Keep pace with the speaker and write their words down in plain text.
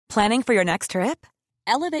Planning for your next trip?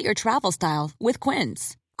 Elevate your travel style with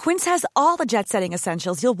Quince. Quince has all the jet-setting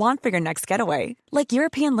essentials you'll want for your next getaway, like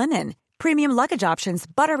European linen, premium luggage options,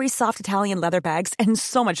 buttery soft Italian leather bags, and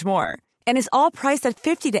so much more. And is all priced at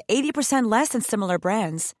 50 to 80% less than similar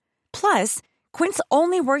brands. Plus, Quince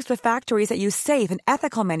only works with factories that use safe and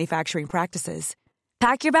ethical manufacturing practices.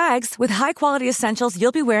 Pack your bags with high-quality essentials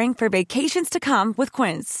you'll be wearing for vacations to come with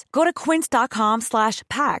Quince. Go to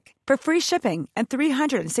quince.com/pack for free shipping and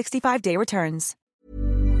 365-day returns.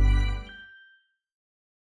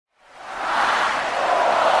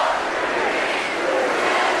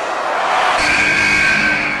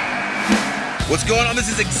 What's going on? This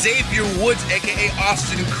is Xavier Woods, a.k.a.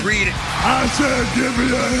 Austin Creed. I said give me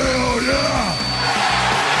a hell yeah!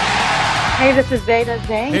 Hey, this is Zeta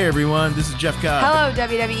Zane. Hey everyone, this is Jeff Cobb. Hello,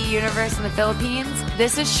 WWE Universe in the Philippines.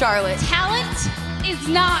 This is Charlotte. Talent is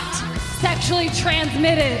not sexually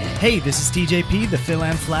transmitted. Hey, this is TJP, the Phil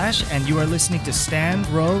and Flash, and you are listening to Stan,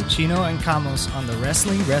 Ro, Chino, and Kamos on the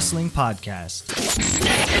Wrestling Podcast.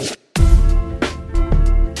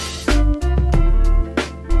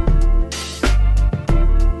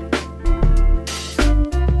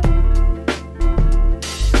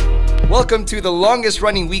 Welcome to the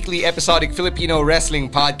longest-running weekly episodic Filipino wrestling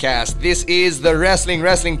podcast. This is the Wrestling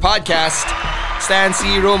Podcast. Stan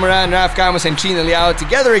C, Romaran, Raf Camus, and Chino Liao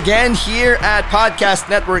together again here at Podcast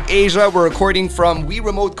Network Asia. We're recording from We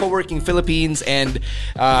Remote Co-working Philippines, and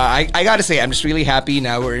I gotta say, I'm just really happy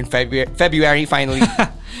now. We're in February finally.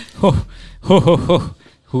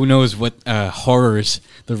 Who knows what horrors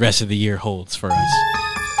the rest of the year holds for us?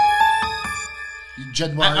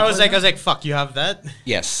 I was like, fuck, you have that?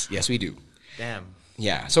 Yes, we do. Damn.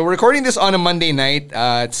 Yeah, so we're recording this on a Monday night.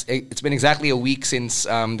 It's been exactly a week since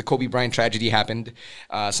the Kobe Bryant tragedy happened.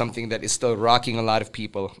 Something that is still rocking a lot of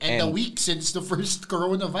people. And a week since the first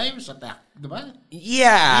coronavirus attack, diba?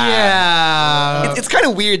 Yeah. It's kind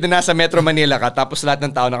of weird na nasa Metro Manila ka tapos lahat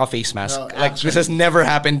ng tao naka-face mask. No, like, this has never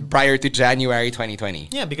happened prior to January 2020.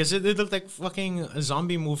 Yeah, because it looked like fucking a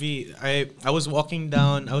zombie movie. I was walking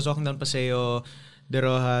down Paseo de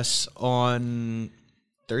Rojas on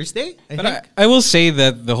Thursday, I think. I will say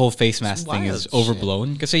that the whole face mask thing is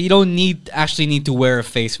overblown because you don't actually need to wear a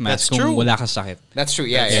face mask kung wala kang sakit. That's true,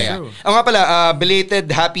 yeah. True. Nga pala, belated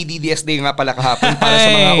Happy DDS Day nga pala kahapon para sa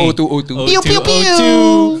mga O2O2. Pew, pew,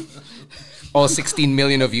 pew! All 16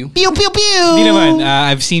 million of you. Pew, pew, pew! Di naman,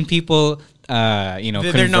 I've seen people...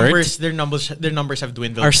 their numbers have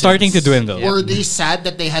dwindled. Are starting to dwindle. Were they sad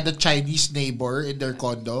that they had a Chinese neighbor in their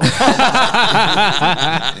condo? And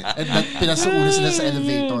that pinasuuna sila sa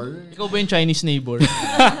elevator? Ikaw ba yung Chinese neighbor?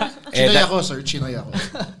 Chinoy ako, sir. Chinoy ako.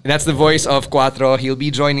 That's the voice of Quatro. He'll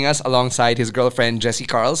be joining us alongside his girlfriend, Jessie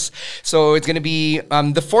Carls. So it's going to be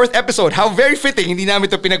the fourth episode. How very fitting. Hindi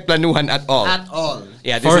namin ito pinagplanuhan at all. At all.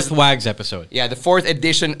 Yeah, fourth WAGs episode. Yeah, the fourth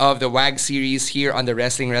edition of the WAG series here on the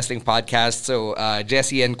Wrestling Podcast. So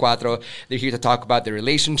Jessie and Quatro, they're here to talk about the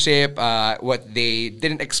relationship, what they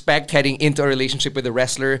didn't expect heading into a relationship with a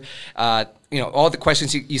wrestler. All the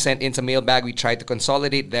questions you sent into mailbag, we tried to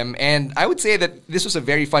consolidate them. And I would say that this was a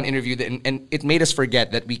very fun interview and it made us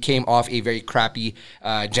forget that we came off a very crappy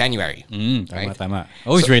January. Right? Tama.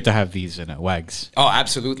 Always great to have these WAGs. Oh,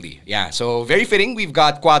 absolutely. Yeah. So very fitting. We've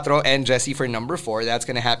got Quatro and Jessie for number 4. That's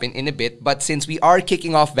going to happen in a bit. But since we are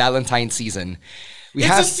kicking off Valentine's season, it's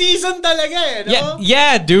a season talaga eh, no?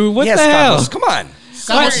 Yeah, dude. What the hell? Carlos, come on.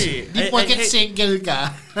 Sorry. Di porket single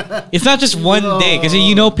ka. It's not just one day because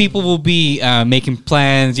people will be making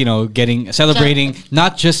plans, celebrating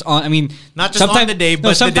not just on. Not just on the day,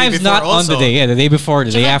 but sometimes the day before not also. On the day. Yeah, the day before,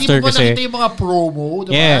 the day after. Kasi di mo mga promo,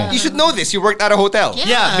 diba? Yeah, you should know this. You worked at a hotel.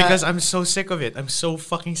 Yeah, because I'm so sick of it. I'm so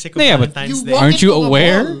fucking sick of Valentine's Day. Aren't you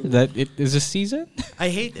aware that it is a season? I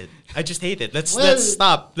hate it. I just hate it. Let's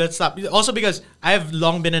stop. Let's stop. Also because I have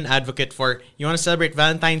long been an advocate for you want to celebrate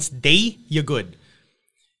Valentine's Day, you're good.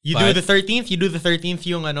 You do the 13th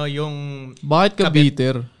yung Bakit ka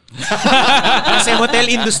bitter? Kasi hotel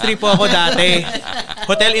industry ako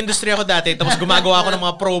dati. Tapos gumagawa ako ng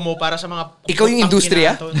mga promo para sa mga... Ikaw yung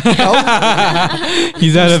industriya?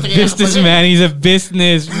 He's not a businessman. He's a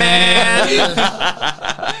businessman.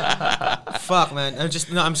 Fuck, man.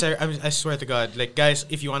 I'm sorry. I swear to God. Like, guys,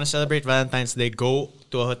 if you want to celebrate Valentine's Day, go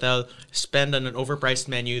to a hotel, spend on an overpriced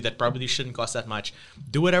menu that probably shouldn't cost that much.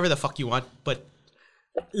 Do whatever the fuck you want, but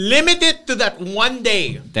limit it to that one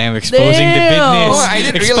day. Damn, exposing the business. Oh, I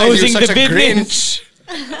didn't realize you're such a Grinch.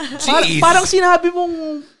 Parang sinabi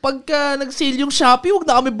mong pagka nag-sale yung Shopee, huwag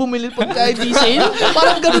na kami bumili pagka hindi sale.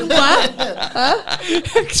 Parang ganun ba? Ha?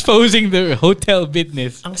 Exposing the hotel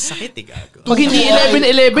business. Ang sakit gago. Pag hindi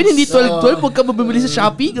 11-11, hindi 12-12, huwag ka bumili sa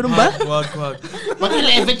Shopee. Ganun ba? Wag. Pag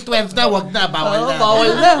 11-12 na, wag na.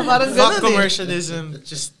 Bawal na. Parang ganun Fuck commercialism.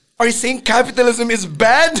 Just... Are you saying capitalism is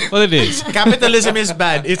bad? Well, it is. Capitalism is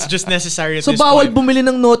bad. It's just necessary at So this bawal point. bumili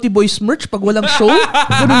ng Naughty Boys merch pag walang show?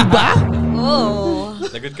 Ganun ba?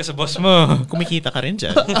 Lagot ka sa boss mo. Kumikita ka rin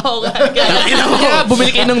dyan. Yeah,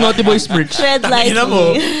 bumili kayo ng Naughty Boys merch. Tread Ina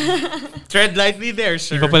mo. lightly. Tread lightly there,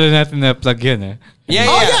 sir. Hindi pa pala natin na-plug yun, eh.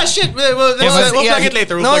 Yeah, shit. We'll plug it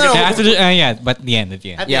later. We'll plug it later. But the end.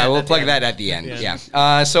 We'll plug that at the end.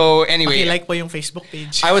 So anyway, like po yung Facebook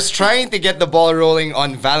page. I was trying to get the ball rolling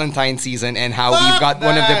on Valentine's season and how we've got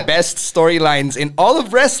one of the best storylines in all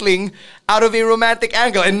of wrestling out of a romantic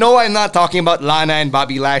angle. And no, I'm not talking about Lana and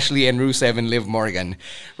Bobby Lashley and Rusev and Liv Morgan.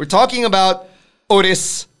 We're talking about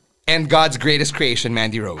Otis and God's greatest creation,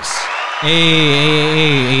 Mandy Rose.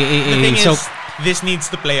 The thing is, this needs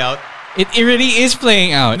to play out. It already is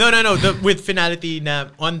playing out. No. With finality na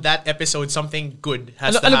on that episode, something good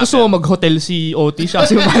has to happen. Ano gusto mo mag-hotel si Otis siya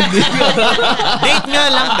si Mandy? Date nga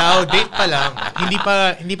lang daw. Date pa lang.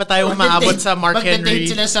 Hindi pa tayo umaabot sa Mark Henry. Mag-date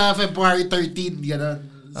sila sa February 13.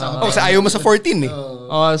 Gano'n. Sa ayaw mo sa 14 eh.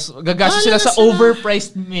 Gagastos sila sa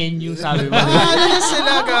overpriced menu, sabi mo.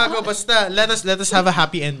 Sila gago. Basta, let us have a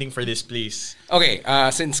happy ending for this, please. Okay,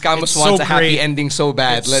 since Camus wants a happy ending so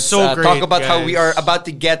bad, let's talk about how we are about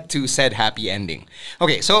to get to said happy ending.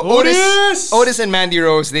 Okay, so Otis and Mandy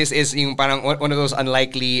Rose, this is yung parang one of those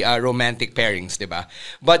unlikely romantic pairings, diba?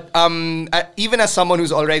 But even as someone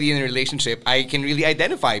who's already in a relationship, I can really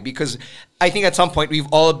identify because I think at some point we've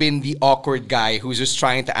all been the awkward guy who's just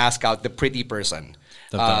trying to ask out the pretty person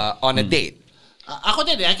on a date. Ako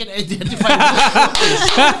din I can identify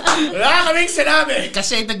with wala kaming sinabi.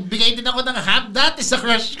 Kasi nagbigay din ako ng ham. That is the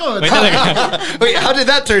crush ko. Wait, talaga? Wait, how did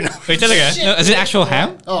that turn out? Wait, talaga? No, is it actual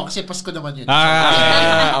ham? Kasi Pasko naman yun.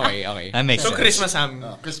 Okay. That makes sense. So Christmas ham.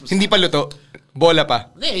 Christmas Hindi pa luto? Bola pa?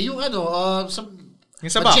 Hindi, yung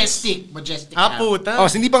Sa Majestic ham. puta.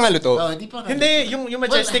 Hindi pa nga luto? Hindi pa nga. Hindi, yung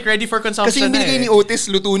Majestic ready for consumption. Kasi yung binigay ni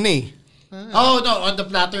Otis, luto na eh. No, on the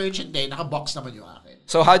platter hindi. Naka-box naman yung akin.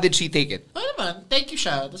 So how did she take it? Naman, thank you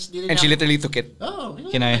siya. And she literally took it?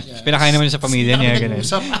 Pinakain naman sa pamilya niya. Ganun.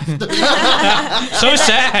 So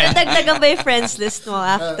sad! Nadagdagan ba yung friends list mo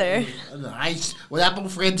after? Wala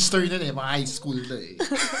pong Friendster nun eh. Mga high school na eh.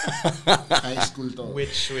 High school to.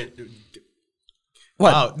 Which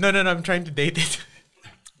What? Wow. No, I'm trying to date it.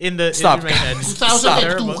 In my head.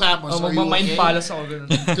 2002 Camus. Mind palace ako ganun.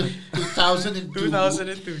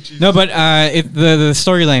 2002. No, but the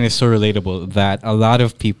storyline is so relatable that a lot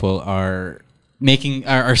of people are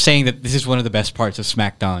saying that this is one of the best parts of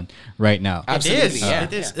SmackDown right now. Absolutely, It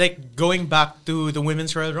is. Like going back to the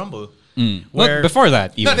Women's Royal Rumble. Well, before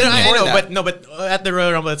that, even. No, I know, but at the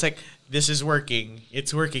Royal Rumble, it's like, this is working. It's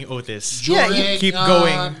working, Otis. Keep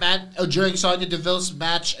going. During Sonya Deville's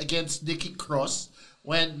match against Nikki Cross,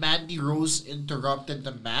 when Mandy Rose interrupted the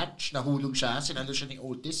match, nahulog siya, sinalo siya ni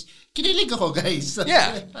Otis, kinilig ako, guys.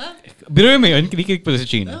 Yeah. Biruin mo yun, kinikilig pa sa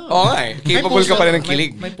Chino. Oo nga eh. Capable ka pala ng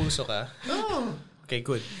kilig. May puso ka. Okay,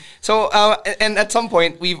 good. So, and at some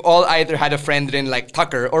point, we've all either had a friend in like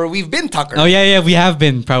Tucker or we've been Tucker. Oh, yeah, we have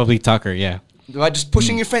been probably Tucker, yeah. Just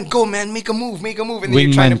pushing your friend, go man, make a move. And then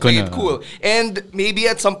you're trying to play it cool. And maybe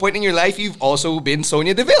at some point in your life, you've also been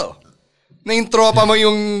Sonya Deville. Na yung tropa mo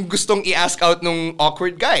yung gustong i-ask out nung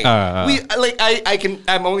awkward guy.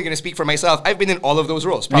 I'm only gonna speak for myself. I've been in all of those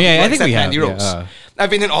roles. Probably I think we have. Mandy Rose. I've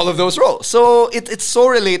been in all of those roles. So it's so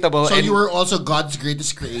relatable. So you were also God's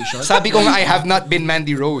greatest creation? Sabi ko nga, I have not been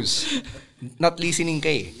Mandy Rose. Not listening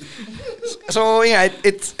kay. So yeah,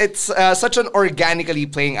 it's such an organically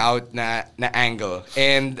playing out na angle,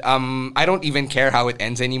 and I don't even care how it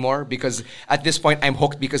ends anymore because at this point I'm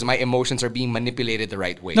hooked because my emotions are being manipulated the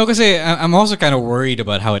right way. No, because I'm also kind of worried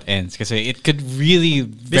about how it ends because it could really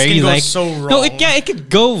so wrong. No, it could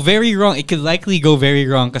go very wrong. It could likely go very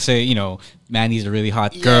wrong because Mandy's a really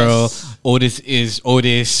hot girl. Yes. Otis is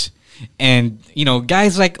Otis. And,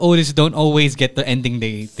 guys like Otis don't always get the ending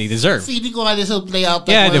they deserve. Feeling ko this will play out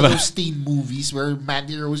like one of those teen movies where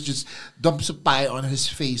Mandy Rose just dumps a pie on his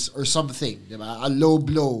face or something, diba? A low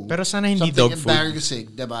blow. Pero sana hindi dog food. Something embarrassing,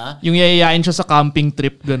 diba? Yung yayayain siya sa camping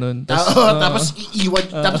trip, ganun. Tapos iiwan,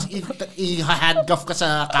 tapos i-handcuff ka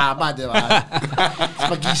sa kama, diba?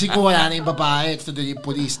 Pag-gising mo, wala na yung babae, ito doon yung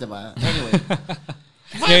police, diba? Anyway.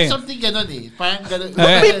 Something ganon eh. Parang ganon.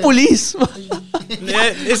 May police.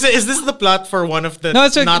 Is this the plot for one of the? No,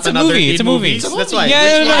 it's a movie. It's a movie. Movies? That's why.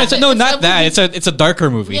 Yeah, no, not that. It's a darker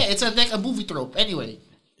movie. Yeah, it's like a movie trope. Anyway,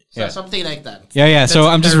 so something like that. Yeah. So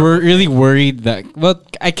I'm just really worried that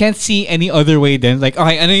I can't see any other way then. Like,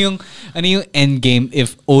 okay, ano yung end game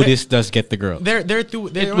if Otis does get the girl? It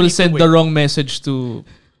will send the wrong message to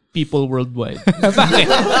people worldwide.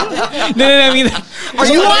 No, I mean, Are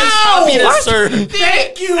you what? sir?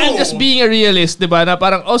 Thank you. I'm just being a realist, diba? Na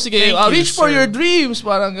parang, sige, reach for your dreams.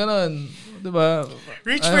 Parang ganon. Diba?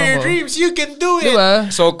 Reach for your dreams. You can do it.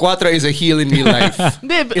 Diba? So Quatro is a heel in real life.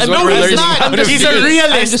 No, he's not. He's a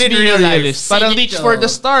realist in real life. Parang reach for the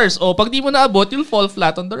stars. O, pag di mo naabot, you'll fall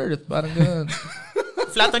flat on the earth. Parang ganon.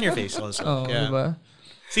 Flat on your face also. Oh, diba?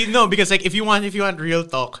 See, no, because like if you want real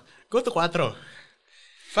talk, go to Quatro.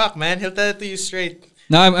 Fuck, man, he'll tell it to you straight.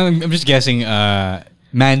 No, I'm just guessing.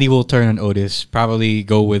 Mandy will turn on Otis. Probably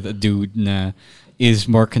go with a dude na is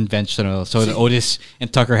more conventional. So that Otis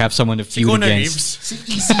and Tucker have someone to feud against.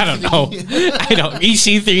 I don't know.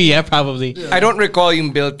 EC3, yeah, probably. I don't recall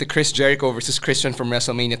yung build to Chris Jericho versus Christian from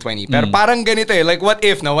WrestleMania 20. Pero parang ganito eh. Like, what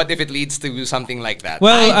if it leads to something like that?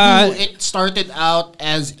 Well, it started out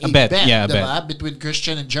as a bet, between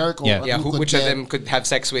Christian and Jericho. Which of them could have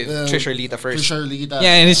sex with Trish or Lita first? Trish or Lita.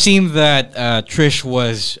 Yeah, and it seemed that Trish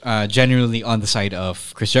was genuinely on the side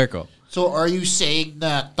of Chris Jericho. So are you saying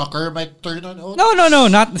that Tucker might turn on Otis? No,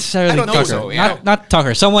 not necessarily I don't Tucker. think so, yeah. Not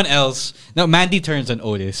Tucker. Someone else. No, Mandy turns on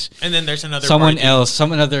Otis. And then there's another someone party. else,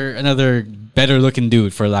 another better looking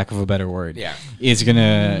dude, for lack of a better word. Yeah, is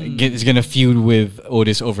gonna feud with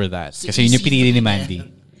Otis over that. Kasi yun yung pinili ni Mandy.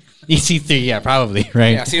 EC3, yeah, probably,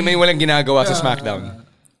 right? Yeah, sino may walang ginagawa sa SmackDown?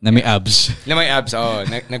 Na may abs. Na may abs,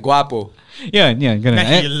 na guwapo. Yeah,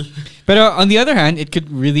 ganun. But on the other hand, it could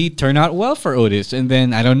really turn out well for Otis, and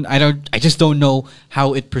then I just don't know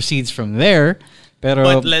how it proceeds from there.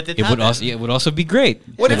 But let it happen. It would also be great.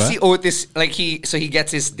 What if Otis he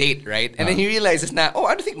gets his date, right? And then he realizes I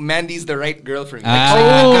don't think Mandy's the right girl for me.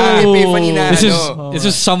 This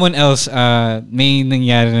is someone else may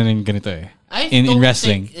nangyari na rin ganito eh. In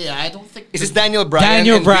wrestling. I don't think. Is this Daniel Bryan?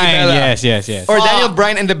 Daniel Bryan, yes. Or Daniel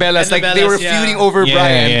Bryan and the Bellas, they were feuding over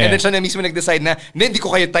Bryan, yeah. and then siya na mismo nag-decide na, hindi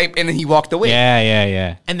ko kayo type, and then he walked away.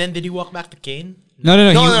 Yeah. And then did he walk back to Kane? No.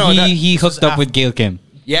 He hooked up with Gail Kim.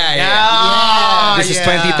 Yeah. This is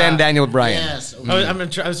 2010 Daniel Bryan. Yes.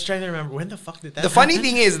 I was trying to remember when the fuck did that. The funny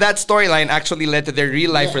thing is that storyline actually led to their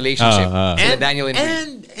real life relationship. And Daniel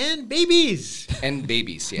and babies. And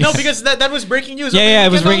babies. Yes. No, because that was breaking news. Yeah,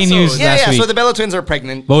 it was breaking news last week. So the Bella twins are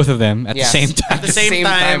pregnant. Both of them at the same time. At the same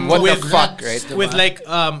time. What the fuck, right? With like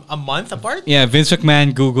a month apart. Yeah, Vince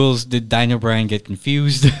McMahon Googles, did Daniel Bryan get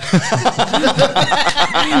confused?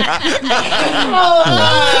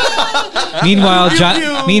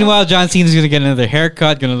 Meanwhile, John Cena's gonna get another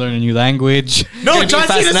haircut, gonna learn a new language. No, John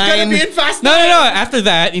Cena's gonna be in Fast 9. No. After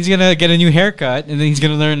that, he's gonna get a new haircut, and then he's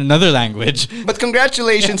gonna learn another language. But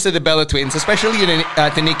congratulations to the Bella twins, especially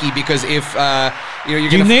to Nikki, because if you're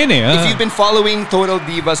If you've been following Total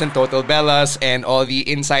Divas and Total Bellas and all the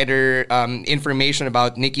insider information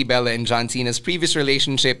about Nikki Bella and John Cena's previous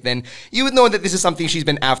relationship, then you would know that this is something she's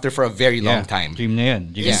been after for a very long time. Dream na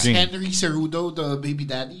yan. Is Henry Cerudo the baby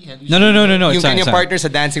daddy? No. Yung kanyang partner sa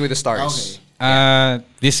Dancing with the Stars. Okay.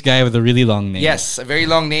 This guy with a really long name. Yes, a very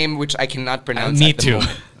long name which I cannot pronounce. Me at the too.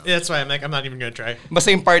 moment. That's why I'm not even gonna try. Basta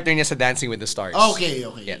yung partner niya sa Dancing with the Stars. Okay.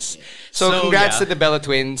 Yes. So congrats to the Bella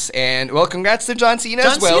twins, and congrats to John Cena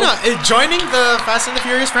as well. John Cena is joining the Fast and the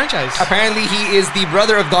Furious franchise. Apparently, he is the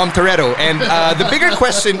brother of Dom Toretto, and the bigger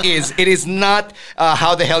question is, it is not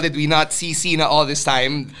how the hell did we not see Cena all this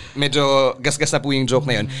time? Medyo gasgas na po yung joke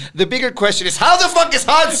na yun. The bigger question is, how the fuck is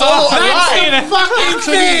Han Solo alive?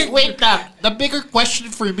 Actually, wait lang. The bigger question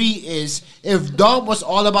for me is, if Dom was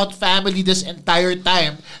all about family this entire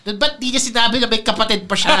time, then ba't di niya sinabi na may kapatid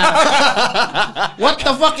pa siya? What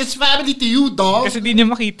the fuck is family to you, Dom? Kasi di niya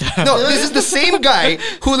makita. No, this is the same guy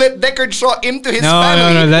who let Deckard Shaw into his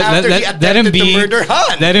family after he attempted to murder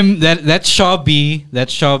Han. Let Shaw be.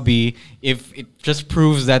 If it just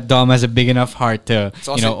proves that Dom has a big enough heart to,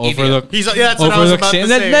 overlook. That's what I was about to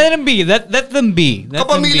say. Let him be. Let them be.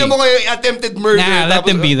 Kapamilya mo kayo attempted murder. Let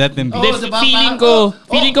them be. Feeling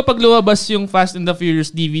ko pag lumabas yung Fast and the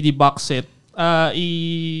Furious DVD box set,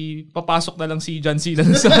 ipapasok na lang si John Cena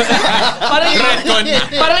sa parang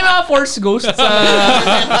yung mga Force Ghosts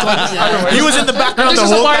he was in the background the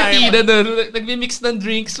whole party, time. Nagmi-mix ng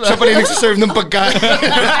drinks. Siya pala yung nagsiserve ng pagkain.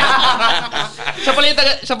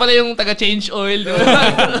 siya pala yung taga-change oil.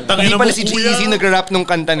 Hindi pala si G-Eazy nagra-rap nung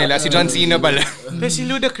kanta nila. Si John Cena pala. Si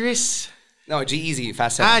Ludacris. No, G-Eazy,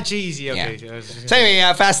 Fast 7. G-Eazy, okay. Yeah. So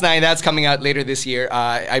anyway, Fast 9, that's coming out later this year.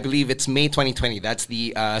 I believe it's May 2020. That's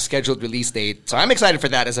the scheduled release date. So I'm excited for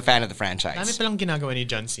that as a fan of the franchise. Dami palang ginagawa ni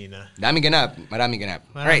John Cena. Maraming ganap.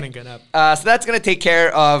 All right. Ganap. So that's going to take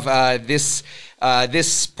care of this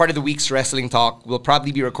part of the week's wrestling talk. We'll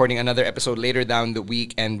probably be recording another episode later down the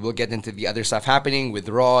week, and we'll get into the other stuff happening with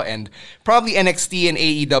Raw and probably NXT and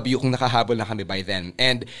AEW kung nakahabol na kami by then.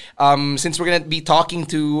 And since we're going to be talking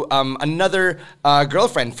to another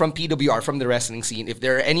girlfriend from PWR, from the wrestling scene, if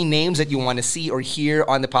there are any names that you want to see or hear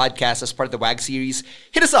on the podcast as part of the WAG series,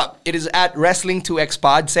 hit us up. It is at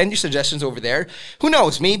Wrestling2XPod. Send your suggestions over there. Who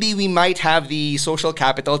knows? Maybe we might have the social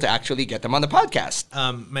capital to actually get them on the podcast.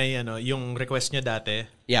 May yung request nyo dati,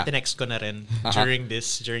 tinext ko na rin during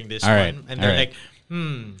this All right. one. And they're like,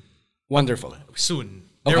 wonderful. Soon.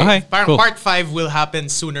 Okay, cool. Part 5 will happen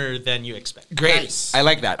sooner than you expect. Great. Nice. I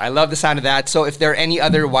like that. I love the sound of that. So if there are any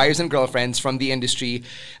other wives and girlfriends from the industry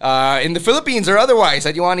in the Philippines or otherwise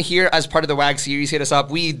that you want to hear as part of the WAG series, hit us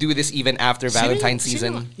up. We do this even after Valentine's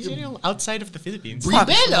season. Sino outside of the Philippines? Brie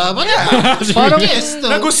Bella? Parang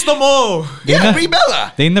na gusto mo. Yeah, Brie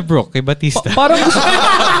Bella. Dana Brooke kay Batista. Parang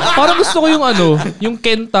gusto ko yung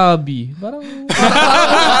Ken Tabi.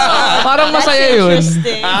 Parang masaya yun.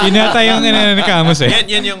 Yun yata yung nakamos eh.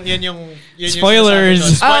 Yan yung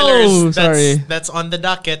Spoilers. Oh, sorry. That's on the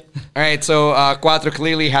docket. All right, so Quatro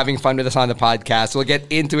clearly having fun with us on the podcast. We'll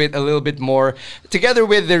get into it a little bit more together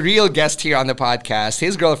with the real guest here on the podcast,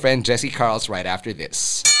 his girlfriend, Jessie Carls, right after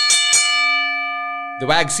this. The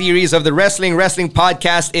WAG series of the Wrestling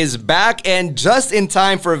Podcast is back, and just in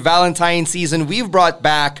time for Valentine's season, we've brought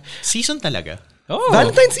back... Season talaga? Oh.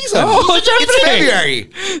 Valentine's season. Oh, it's February.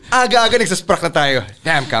 Aga-aga nagsasprack na tayo.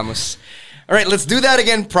 Damn, Camus. All right, let's do that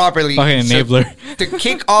again properly. Fucking enabler. To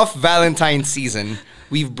kick off Valentine's season,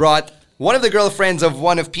 we've brought one of the girlfriends of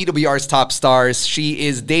one of PWR's top stars. She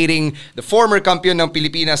is dating the former campeon ng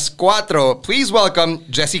Pilipinas, Quatro. Please welcome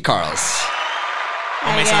Jessie Carls.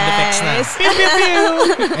 May sound effects na.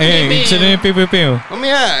 Hey, sino yung piu-piu-piu?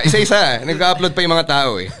 Mamaya, isa-isa. Nag-upload pa yung mga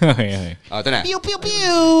tao eh. Okay. Ito na. Pew, pew,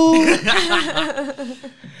 pew.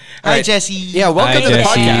 Hi, Jessie. Yeah, welcome to the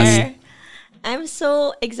podcast. I'm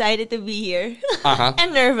so excited to be here. Uh-huh.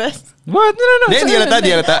 And nervous. What? No. Di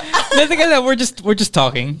halata. We're just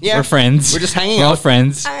talking. Yeah. We're friends. We're just hanging We're all out.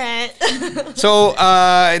 friends. All right. So,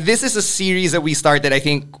 this is a series that we started, I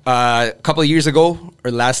think, a couple of years ago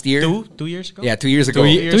or last year. 2 years ago? Yeah, 2 years ago. 2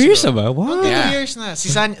 years ago? What? Yeah. 2 years na. Si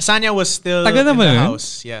Sanya was still Tagal in the naman yun.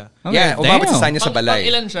 house. Yeah. Okay, Yeah, umabot si damn. Sanya sa balay.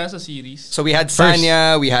 Ilan siya sa series? So we had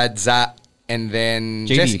Sanya, we had Za, and then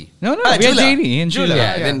JD. Jessie. No, we had Jula. JD and Jula.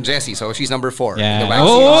 Yeah, and then Jessie. So she's number 4. Yeah. In the WAG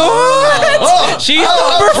Oh, she's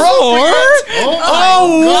number 4?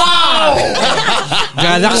 Oh, wow!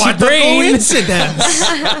 Galaxy brain. Coincidence.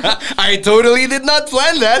 I totally did not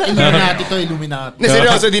plan that. Illuminati to, Illuminati. Na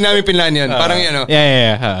seryoso, di namin pinlan yan. Parang yun, no?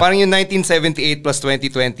 Yeah. Parang yung 1978 plus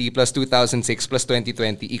 2020 plus 2006 plus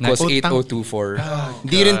 2020 equals Utang. 8024.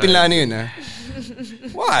 Di rin pinlano yun, ha?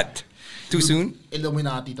 What? Too soon?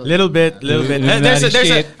 Illuminati to. Little bit. Illuminati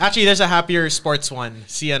There's a happier sports one.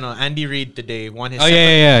 See, Andy Reid today won his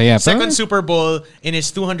yeah. second Super Bowl in his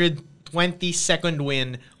 222nd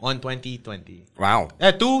win on 2020. Wow.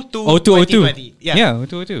 2020. Yeah.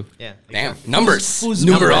 0202. Yeah. Damn. Numbers.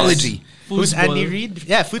 Foosball. Numerology. Who's Andy Reid?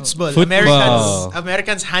 Yeah, football. Football.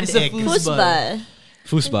 Americans hand It's a egg. Foosball.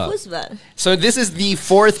 Foosball. Foosball. So this is the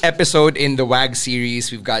 4th episode in the WAG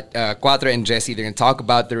series. We've got Quatro and Jessie. They're going to talk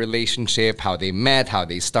about the relationship, how they met, how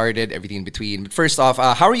they started, everything in between. But first off,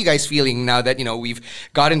 how are you guys feeling now that, we've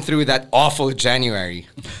gotten through that awful January?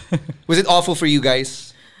 Was it awful for you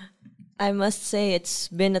guys? I must say it's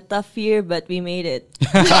been a tough year, but we made it.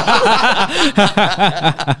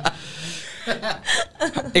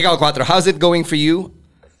 Ikaw, Quatro, how's it going for you?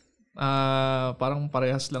 Parang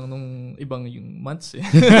parehas lang nung ibang yung months eh.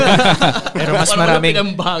 Pero mas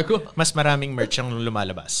maraming merch ang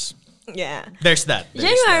lumalabas. Yeah. There's that.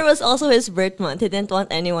 January was also his birth month. He didn't want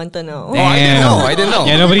anyone to know. Oh, I didn't know.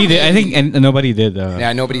 Yeah, nobody did. I think nobody did.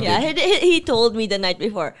 Yeah, nobody Yeah, did. he told me the night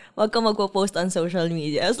before, wag ka magpo-post on social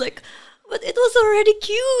media. I was like, but it was already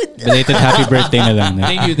cute. Belated happy birthday na lang.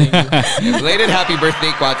 Thank you. Belated happy birthday,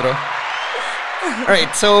 Quatro. All right,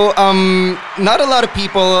 so not a lot of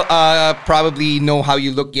people probably know how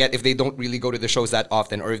you look yet if they don't really go to the shows that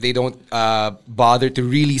often, or if they don't bother to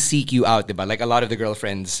really seek you out, diba? Like a lot of the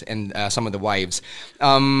girlfriends and some of the wives.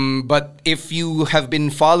 But if you have been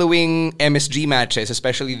following MSG matches,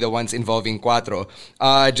 especially the ones involving Quatro,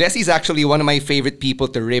 Jesse's actually one of my favorite people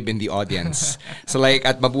to rib in the audience. So like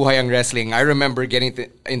at Mabuhay ang Wrestling, I remember getting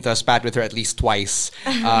into a spat with her at least twice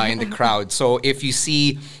in the crowd. So if you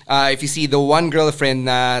see the one girlfriend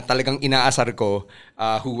na talagang inaasar ko,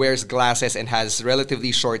 who wears glasses and has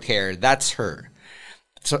relatively short hair, that's her.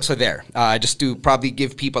 So there, just to probably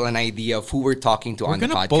give people an idea of who we're talking to on the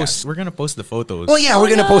podcast. We're gonna post the photos. Well, yeah, we're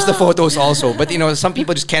gonna post the photos also. But some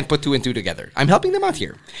people just can't put two and two together. I'm helping them out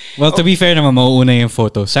here. Well, to be fair naman, mauuna yung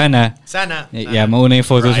photo. Sana. Yeah, mauuna yung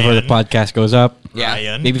photos before the podcast goes up.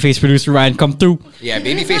 Yeah. Babyface producer Ryan, come through. Yeah,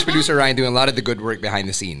 babyface producer Ryan doing a lot of the good work behind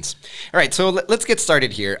the scenes. All right, so let's get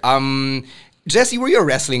started here. Jesse, were you a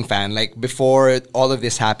wrestling fan? Like before all of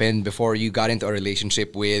this happened, before you got into a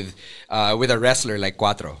relationship with a wrestler like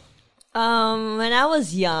Quatro? When I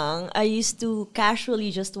was young, I used to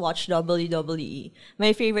casually just watch WWE.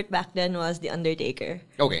 My favorite back then was The Undertaker.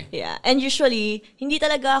 Okay. Yeah. And usually, hindi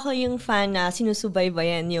talaga ako yung fan na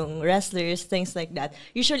sinusubaybayan yung wrestlers, things like that.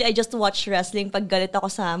 Usually, I just watch wrestling pag galit ako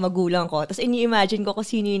sa magulang ko. Tapos ini-imagine ko kung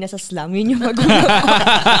sino yung nasa slam. Yun yung magulang ko.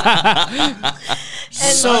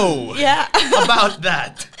 And, yeah. About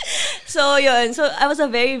that. So, yun. So, I was a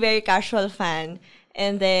very, very casual fan.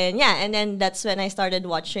 And then that's when I started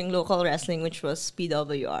watching local wrestling, which was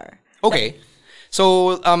PWR. Okay.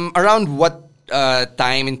 So, around what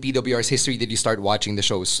time in PWR's history did you start watching the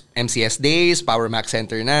shows? MCS days, Power Max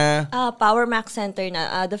Center na? Power Max Center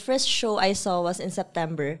na. The first show I saw was in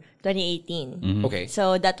September 2018. Mm-hmm. Okay.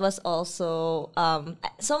 So that was also,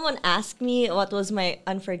 someone asked me what was my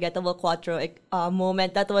unforgettable Quatro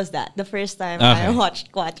moment. That was that. The first time I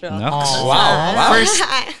watched Quatro. Nice. Oh, wow. First,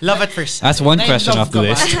 love at first sight. That's one question off the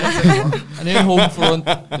list. Ano yung home front?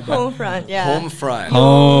 Home front, yeah. Home front.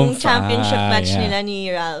 Yung championship match nila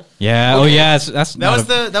ni Ralph. Yeah. Okay. Oh, yeah. That was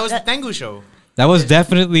the Tengu show. That was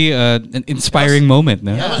definitely an inspiring moment.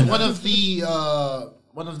 No? That was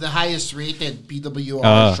one of the highest rated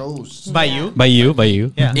PWR shows. By you? By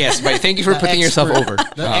you. Yeah. Yes, but thank you for putting yourself over.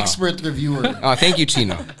 The expert reviewer. Thank you,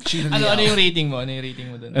 Chino. Ano yung rating mo? Ano yung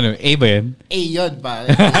rating mo dun? Ano, A ba yan? A yun ba?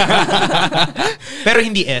 Pero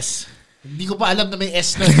hindi S. Hindi ko pa alam na may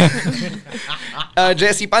S na.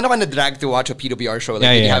 Jesse, paano ka na-drag to watch a PWR show? Like,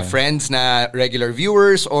 did you have friends na regular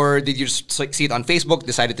viewers, or did you just see it on Facebook,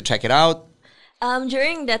 decided to check it out?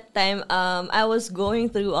 During that time, I was going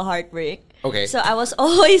through a heartbreak. Okay. So I was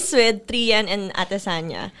always with Trian and Ate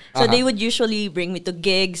Sanya. So they would usually bring me to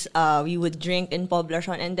gigs. We would drink in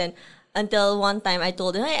Poblacion, and then until one time I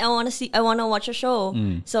told them, "Hey, I want to watch a show."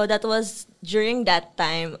 So that was during that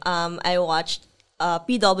time. I watched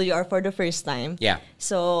PWR for the first time. Yeah.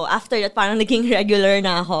 So after that, parang naging regular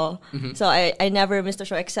na ako. So I never missed a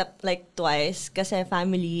show except like twice kasi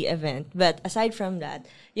family event. But aside from that,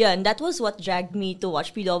 and that was what dragged me to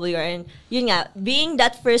watch PWR. And yun nga, being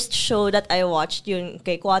that first show that I watched yun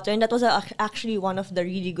kay Quatro, and that was actually one of the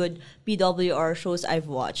really good PWR shows I've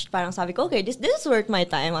watched. Parang sabi ko, okay, this is worth my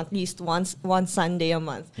time at least one Sunday a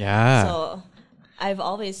month. Yeah. So I've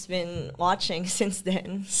always been watching since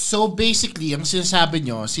then. So basically, ang sinasabi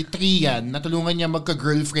nyo, si Trian, natulungan niya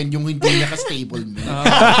magka-girlfriend yung hindi niya ka-stable mate.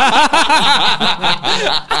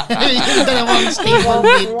 Yung dalawang stable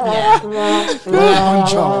mate niya. Wala akong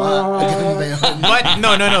jowa. Ganun ba yun? But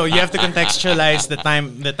no. You have to contextualize the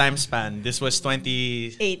time span. This was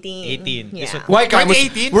 2018. Yeah. Why, Carlos?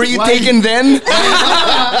 2018? Were you taken then?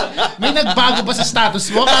 May nagbago ba sa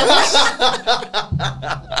status mo, Carlos?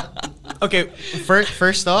 Okay,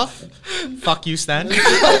 first off, fuck you, Stan.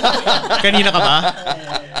 Kanina ka ba?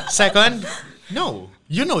 Second, no.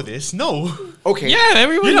 You know this. No. Okay. Yeah,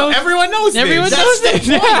 everyone knows. Everyone knows this. Everyone knows this.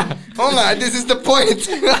 Yeah. Hold on, this is the point.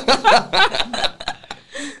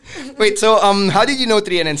 Wait, so how did you know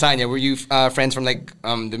Trian and Sanya? Were you friends from like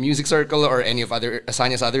the music circle or any of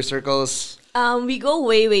Sanya's other circles? We go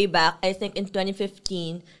way back, I think in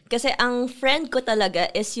 2015. Kasi ang friend ko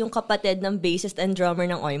talaga is yung kapatid ng bassist and drummer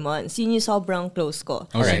ng Oymons. Yun yung sobrang close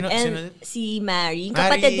ko. Alright. And si Mary, yung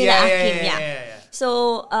kapatid nila Akin niya.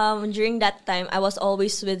 So, during that time, I was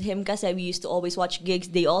always with him kasi we used to always watch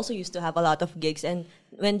gigs. They also used to have a lot of gigs. And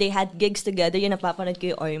when they had gigs together, yun napapanood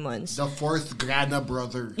ko yung Oymons. The fourth Grana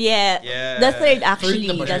brother. Yeah. The third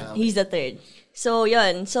actually. Third na ba siya? He's the third. So,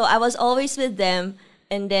 yun. So, I was always with them.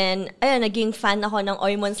 And then, ayun, naging fan ako ng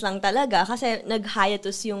Oymons lang talaga kasi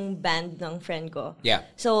nag-hiatus yung band ng friend ko. Yeah.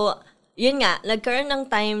 So, yun nga, nagkaroon ng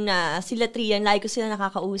time na sila Trian, lagi ko sila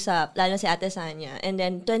nakakausap, lalo si Ate Sanya. And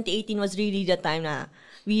then 2018 was really the time na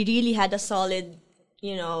we really had a solid,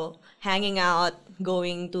 hanging out,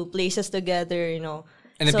 going to places together,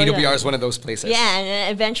 And then PWR is one of those places. Yeah,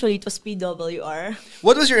 and eventually it was PWR.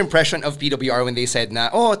 What was your impression of PWR when they said na,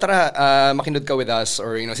 tara, makinod ka with us,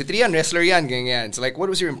 or si Trian, wrestler yan, ganyan. So like, what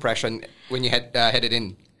was your impression when you headed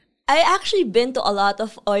in? I actually been to a lot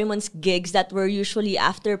of Oymon's gigs that were usually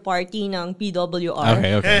after party ng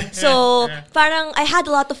PWR. Okay. So, parang I had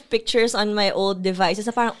a lot of pictures on my old devices.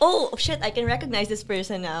 So, parang, oh, shit, I can recognize this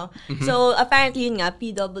person now. Mm-hmm. So, apparently, yun nga,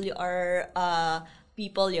 PWR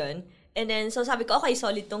people yun. And then, so sabi ko, okay,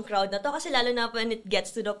 solid tong crowd na to. Kasi lalo na when it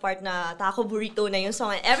gets to the part na Taco Burrito na yung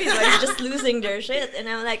song and everybody's just losing their shit. And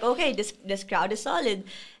I'm like, okay, this crowd is solid.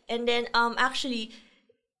 And then, actually,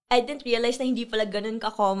 I didn't realize na hindi pala ganun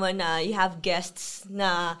ka-common na you have guests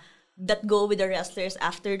that go with the wrestlers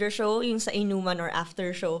after the show, yung sa inuman or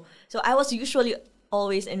after show. So I was usually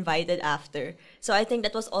always invited after. So I think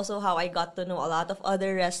that was also how I got to know a lot of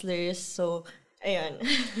other wrestlers. So, ayun.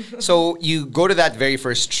 So you go to that very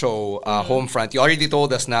first show, Homefront. You already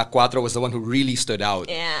told us na Quatro was the one who really stood out.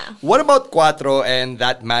 Yeah. What about Quatro and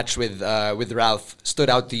that match with Ralph stood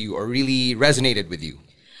out to you or really resonated with you?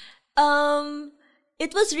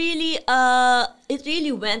 It was really, it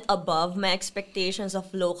really went above my expectations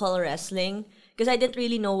of local wrestling because I didn't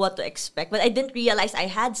really know what to expect. But I didn't realize I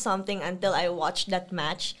had something until I watched that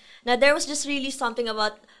match. Now, there was just really something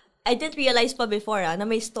about, I didn't realize pa before na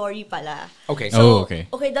may story pala. Okay. So,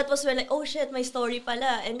 okay, that was when like, oh shit, may story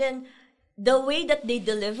pala. And then, the way that they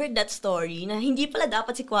delivered that story, na hindi pala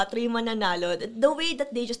dapat si Quatro yung mananalo, the way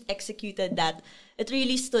that they just executed that, it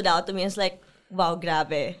really stood out to me. It's like, wow,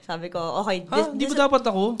 grabe. Sabi ko, okay. Hindi ba dapat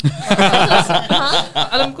ako?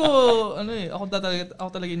 Alam ko, ako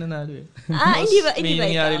talaga yung nanalo eh. Hindi ba may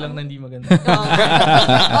nangyari ikaw? lang na hindi maganda.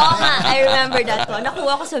 Oo nga, I remember that one.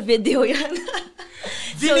 Nakuha ko sa video yan.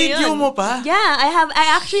 Video mo pa? Yeah,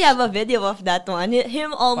 I actually have a video of that one.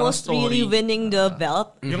 Him almost really winning the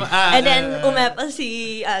belt. And then umepal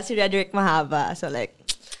si Redrick Mahaba. So like,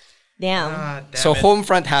 damn. So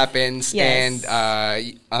Homefront happens, Yes.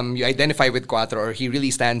 and you identify with Quatro, or he really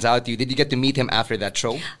stands out to you. Did you get to meet him after that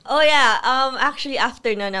show? Oh yeah, actually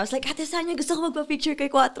after nun, I was like, Ate Sanya, gusto ko magpa-picture kay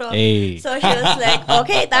Quatro. Hey. So she was like,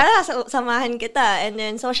 okay, tara, samahan kita. And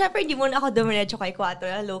then, so syempre, hindi muna ako dumiretso kay Quatro.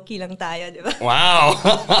 Low-key lang tayo, di ba? Wow!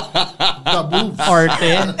 The moves.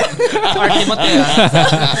 Arte mo tayo.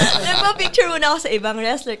 Nagpa-picture muna ako sa ibang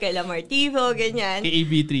wrestler, kay Lamartivo, ganyan.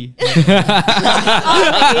 AB3.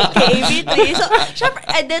 Kay AB3. So, syempre,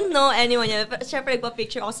 I didn't know anyone yun. Syempre,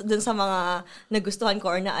 nagpa-picture ako dun sa mga nagustuhan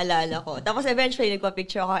ko or naalala ko. Tapos eventually,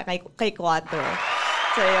 nagpa-picture ako kay Quatro.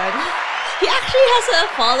 So, yun. He actually has a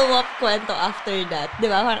follow-up kwento after that. Di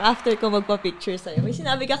ba? Parang after ko magpa-picture sa'yo. May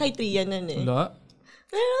sinabi ka kay Trian nun eh. Wala.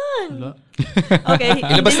 Meron. Okay.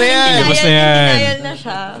 Ilabas na yan. Ilabas na yan. Denial na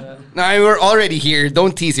siya. No, we're already here.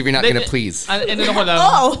 Don't tease if you're not gonna please. Ano ko lang,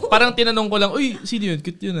 parang tinanong ko lang, uy, sino yun?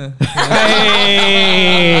 Cute yun ah.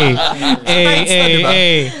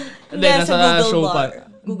 Hey. Hindi, nasa Google show bar. pa.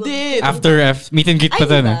 Google. Hindi. After meet and greet pa Ay,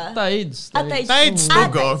 to diba? na. Tides. Tides. Oh,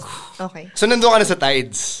 God. Okay. So nandun ka na sa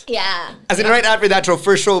Tides. Yeah. As in, right after that show,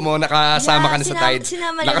 first show mo, nakasama ka na sa Tides.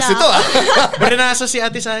 Sinama nila Lakas nito ah. Baranasa si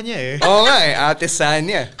Ate Sanya eh. Oo nga eh, Ate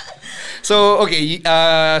Sanya. So, okay,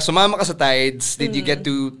 sumama ka sa Tides. Did you get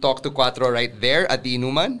to talk to Quatro right there at the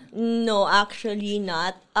Inuman? No, actually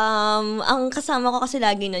not. Ang kasama ko kasi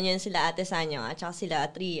lagi nun yun sila Ate Sanya at saka sila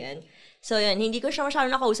Trian. So yun, hindi ko siya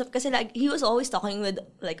masyadong nakausap kasi like, he was always talking with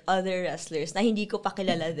like other wrestlers na hindi ko pa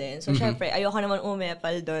kilala din. So syempre, ayoko naman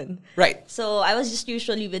umepal doon. Right. So I was just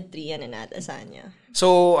usually with Trian and Ate Sanya.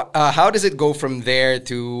 So, how does it go from there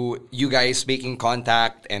to you guys making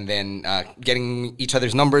contact and then getting each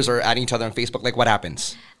other's numbers or adding each other on Facebook? Like, what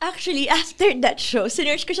happens? Actually, after that show,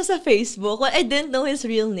 sinearch ko siya sa Facebook. Well, I didn't know his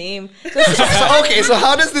real name. So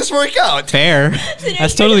how does this work out? Fair.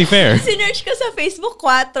 That's totally fair. Sinearch ko sa Facebook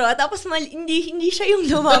Quatro, tapos hindi siya yung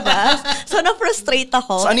lumabas. So, na-frustrate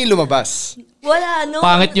ako. So, ano yung lumabas? Wala, no.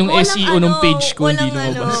 Pangit yung SEO ng page ko, hindi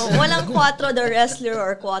lumabas. Walang Quatro the wrestler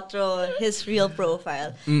or Quatro his real profile.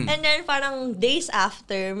 And then parang days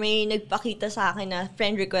after, may nagpakita sa akin na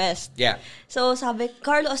friend request. Yeah. So sabi,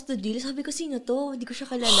 Carlo Astudillo, sabi ko, sino to? Hindi ko siya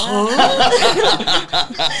kalala.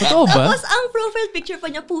 Totoo ba? Tapos ang profile picture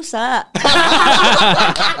pa niya, pusa.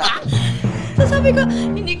 So sabi ko,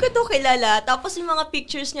 hindi ko to kilala. Tapos yung mga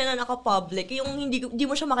pictures niya na naka-public, yung hindi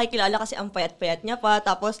mo siya makikilala kasi ang payat-payat niya pa.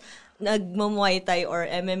 Tapos nag-Muay Thai or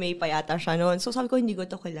MMA pa yata siya noon. So sabi ko, hindi ko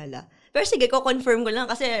to kilala. Pero sige, ko-confirm ko lang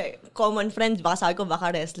kasi common friends. Baka sabi ko, baka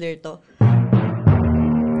wrestler to.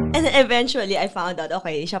 And then eventually, I found out,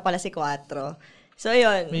 okay, siya pala si Quatro. So,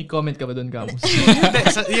 yun. May comment ka ba doon, Camus?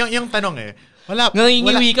 yung tanong wala.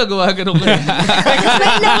 Nangingiwi ka, gawa ganun ka.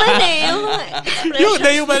 May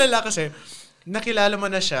naman Yung malala kasi, nakilala mo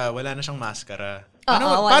na siya, wala na siyang maskara.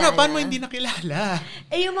 Paano mo hindi nakilala?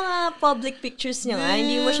 Yung mga public pictures niya nga,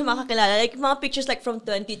 hindi mo siya makakilala. Like, mga pictures like from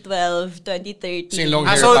 2012, 2013.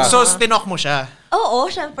 So stinok mo siya? Oo,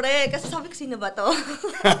 syempre. Kasi sabi ko, sino ba to?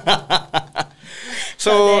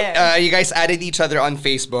 So, you guys added each other on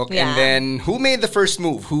Facebook. And then, who made the first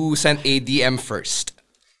move? Who sent a DM first?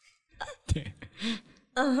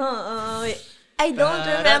 I don't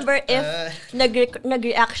remember if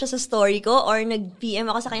nag-react siya sa story ko or nag-PM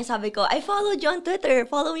ako sa kanya, sabi ko, I followed you on Twitter.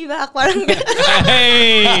 Follow me back. Parang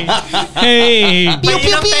Hey! Hey! Pew,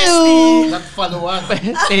 pew, pew! Nag-followan.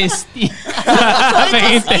 Testy.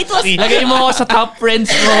 It was Lagay mo ako sa top friends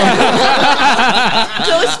mo.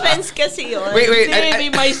 close friends kasi yun. Wait. May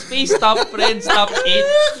MySpace top friends, top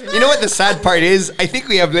 8. You know what the sad part is? I think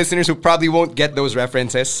we have listeners who probably won't get those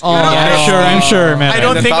references. Oh, I'm sure, man. I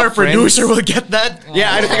don't think our top producer friends. will get that.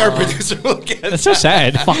 Yeah, I don't think our producer will get that. That's so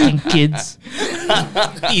sad. Fucking kids.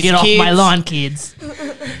 Get off my lawn, kids.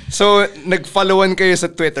 So, nag-followan kayo sa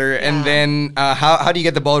Twitter, and then how do you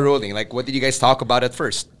get the ball rolling? Like, what did you guys talk about at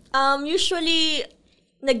first? Usually,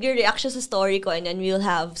 nag-react siya sa story ko and then we'll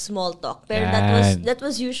have small talk. Pero that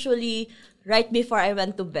was usually right before I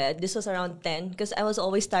went to bed. This was around 10 because I was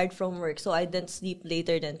always tired from work, so I didn't sleep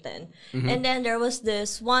later than 10. And then there was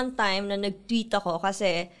this one time na nag-tweet ako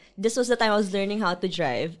kasi this was the time I was learning how to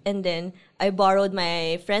drive. And then I borrowed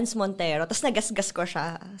my friend's Montero, tapos nagasgas ko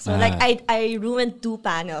siya. So like I ruined 2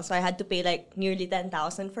 panels, so I had to pay like nearly 10,000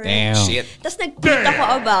 for it. Shit. Tapos nag-tweet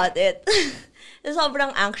ako about it.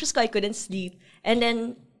 Sobrang anxious ko, I couldn't sleep. And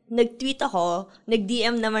then nag-tweet ako,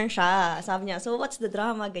 nag-DM naman siya. Sabi niya, so what's the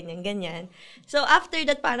drama? Ganyan. So after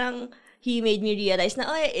that, parang he made me realize na,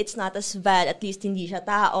 it's not as bad. At least hindi siya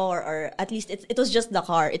tao, or at least it was just the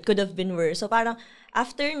car. It could have been worse. So parang,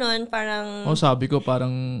 after nun, parang... sabi ko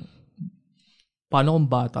parang, paano kung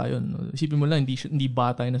bata yun? Isipin mo lang, hindi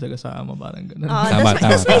bata yung nasagasama, parang gano'n.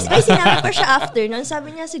 Tapos may sinabi pa siya after nun.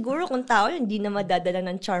 Sabi niya, siguro kung tao yun, hindi na madadala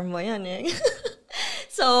ng charm mo yan eh.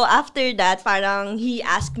 So, after that, parang he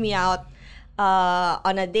asked me out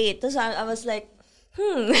on a date. So, I was like,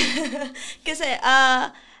 Kasi,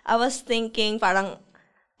 I was thinking, parang,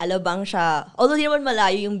 Alabang siya. Although, di naman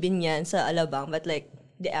malayo yung Binyan sa Alabang, but like,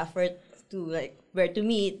 the effort to like, where to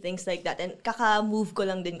meet, things like that. And kaka-move ko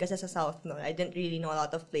lang din kasi sa South, no? I didn't really know a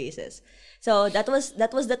lot of places. So, that was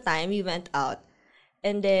the time we went out.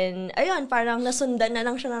 And then, ayun, parang nasundan na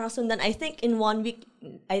lang siya na nasundan. I think in 1 week,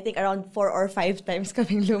 around 4 or 5 times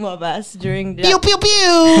kaming lumabas during that. Pew, pew,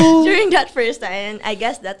 pew! During that first time. And I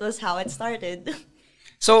guess that was how it started.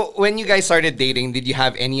 So, when you guys started dating, did you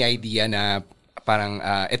have any idea na parang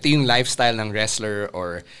ito yung lifestyle ng wrestler,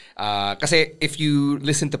 or kasi if you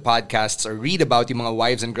listen to podcasts or read about yung mga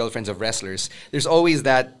wives and girlfriends of wrestlers, there's always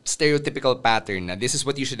that stereotypical pattern na this is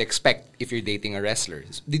what you should expect if you're dating a wrestler.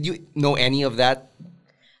 Did you know any of that?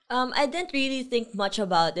 I didn't really think much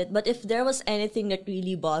about it, but if there was anything that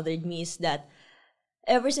really bothered me is that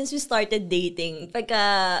ever since we started dating,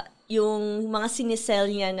 pagka yung mga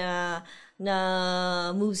sinisell niya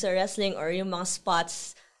na moves sa wrestling or yung mga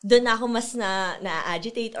spots, doon ako mas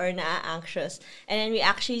na-agitate or na-anxious. And then we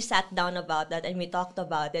actually sat down about that and we talked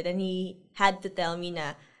about it, and he had to tell me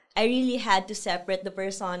na I really had to separate the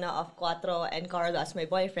persona of Quatro and Carlo as my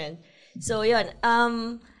boyfriend. So yun,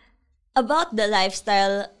 about the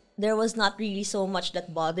lifestyle, there was not really so much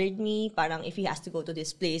that bothered me. Parang if he has to go to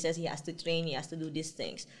these places, he has to train, he has to do these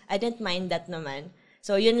things. I didn't mind that naman.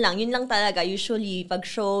 So, yun lang talaga. Usually, pag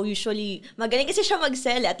show, magaling kasi siya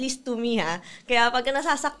mag-sell, at least to me, ha. Kaya pag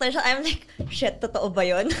nasasaktan siya, I'm like, shit, totoo ba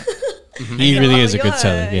yun? He really is a good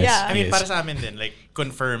seller, yes. Yeah. I mean, para sa amin din, like,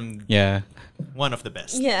 confirmed. Yeah. One of the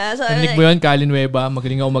best. Yeah, so Narinig mo yun, Kalin Weba,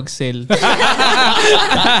 magaling ako mag-sell.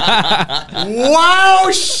 Wow,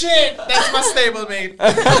 shit! That's my stablemate.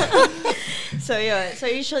 So, yun. So,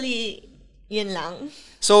 usually, yun lang.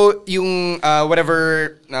 So, yung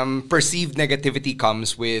whatever perceived negativity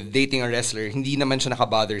comes with dating a wrestler, hindi naman siya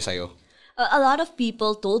nakabother sa'yo? A lot of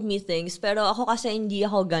people told me things, pero ako kasi hindi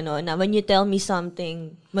ako ganon. Na when you tell me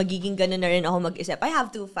something, magiging ganon na rin ako mag-isip. I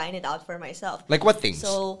have to find it out for myself. Like what things?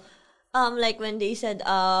 So, like when they said,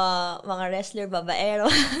 mga wrestler babaero.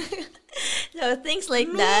 So, things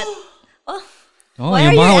like that.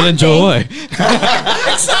 Why yung mga walang jowa eh.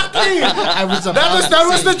 Exactly! That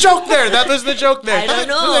was the joke there. I don't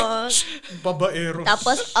know. Babaero.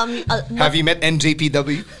 Tapos, have you met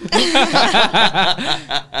NJPW?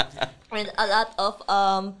 And a lot of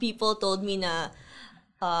people told me na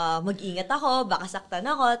mag-ingat ako, baka saktan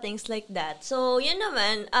ako, things like that. So, yun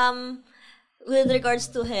naman, with regards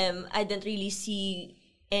to him, I didn't really see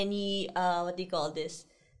any, what do you call this,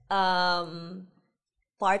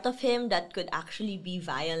 part of him that could actually be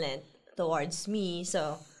violent towards me.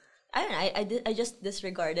 So, I don't know, I just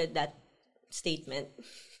disregarded that statement.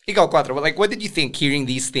 Ikaw, Quatro, like, what did you think hearing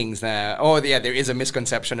these things na, there is a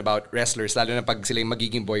misconception about wrestlers, lalo na pag sila yung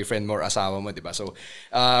magiging boyfriend mo or asawa mo, diba? So,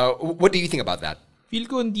 what do you think about that? Feel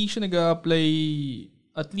ko hindi siya nag-a-apply,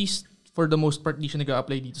 at least for the most part, hindi siya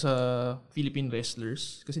nag-a-apply dito sa Philippine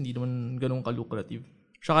wrestlers kasi hindi naman ganun ka-lucrative.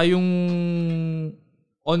 Tsaka yung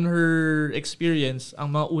on her experience,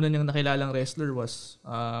 ang mga una niyang nakilalang wrestler was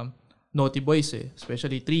Naughty Boys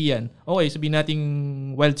especially Trian. Okay, sabihin nating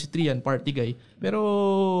wild si Trian, party guy.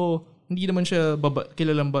 Pero hindi naman siya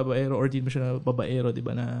kilalang babaero or hindi naman siya babaero, di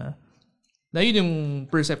ba, na yun yung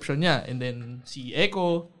perception niya. And then si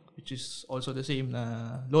Echo, which is also the same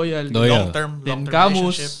na loyal. Long-term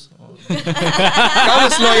Camus.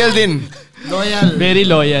 Camus loyal din. Loyal. Very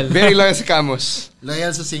loyal. Very loyal si Camus.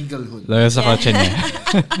 Loyal sa singlehood. Loyal sa kotse niya.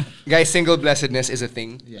 Guys, single blessedness is a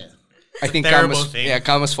thing. Yeah. I think Terrible thing.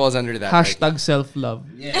 Camus falls under that. Hashtag self-love.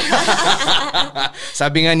 Yeah.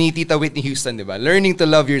 Sabi nga ni Tita Whitney Houston, diba? Learning to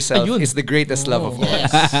love yourself is the greatest love of all.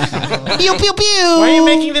 Yes. Pew, pew, pew! Why are you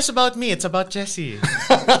making this about me? It's about Jesse.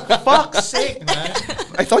 Fuck's sake, man.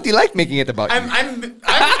 I thought you liked making it about you.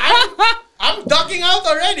 I'm ducking out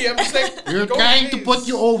already. I'm just like, You're trying to put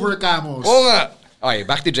you over, Camus. Oo nga. Okay,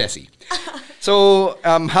 back to Jesse. So,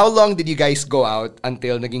 how long did you guys go out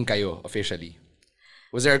until naging kayo officially?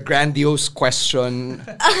 Was there a grandiose question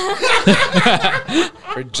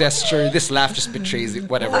or gesture? This laugh just betrays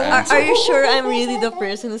it, whatever answer. Are you sure I'm really the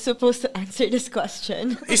person who's supposed to answer this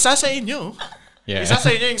question? isa sa inyo. Yeah. Isa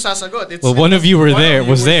sa inyo yung sasagot. Well, one of you were there.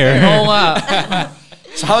 Was there? Oo nga.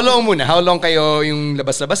 So how long muna? How long kayo yung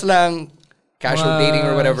labas-labas lang? Casual dating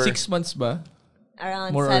or whatever? 6 months ba?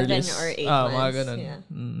 Around More 7 or 8 mga months. ganun. Yeah.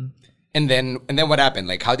 And then what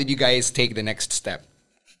happened? Like, how did you guys take the next step?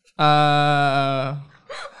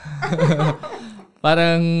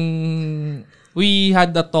 Parang we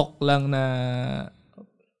had the talk lang na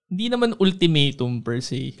hindi naman ultimatum per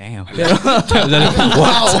se. Damn. Pero,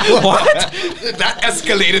 What? That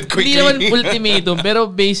escalated quickly. hindi naman ultimatum,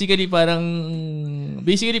 pero basically parang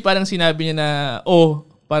sinabi niya na,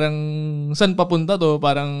 parang saan papunta to?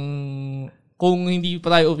 Parang kung hindi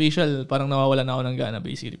pa tayo official, parang nawawala na ako ng gana,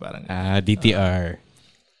 basically. Parang DTR.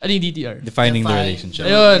 Ano yung DTR? Defining the relationship.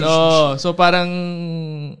 Ayun, so parang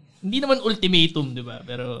hindi naman ultimatum, di ba?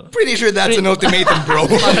 Pero Pretty sure that's an ultimatum, bro.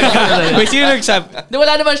 Wait, sino nagsabi?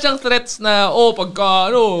 wala naman siyang threats na, pag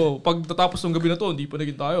tatapos ng gabi na to, hindi pa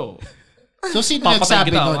naging tayo. So, sino Papatay nagsabi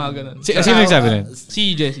kita, nun? mga ganun. Sino nagsabi nun?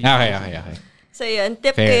 Si Jessie. Okay. So yun,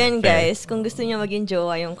 tip ko Fair, yun fair. guys. Kung gusto nyo maging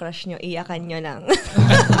jowa yung crush nyo, iyakan nyo lang.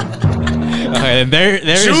 Okay, there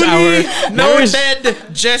is Julie our noted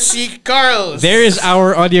Jesse Carls. there is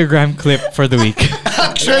our audiogram clip for the week.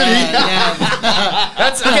 Actually.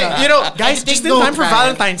 That's okay. You know, guys, just in no time for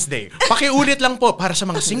trial. Valentine's Day. Pakiulit lang po para sa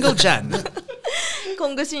mga single dyan.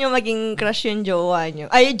 Kung gusto nyo maging crush yung jowa nyo,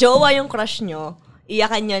 jowa yung crush nyo,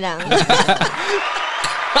 iyakan nyo lang.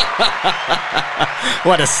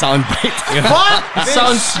 What a soundbite. What?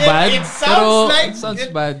 Sounds Shit, bad. It sounds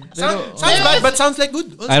bad. Sounds bad, but sounds like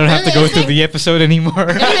good. I don't have to go through the episode anymore.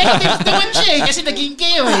 Effective naman siya kasi naging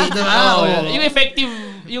kayo diba?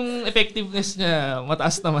 Yung effectiveness niya,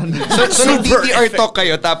 mataas naman. So nag-DTR talk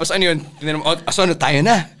kayo, tapos ano yun? So ano, tayo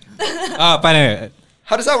na? Paano?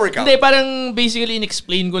 How does that work out? Hindi, parang basically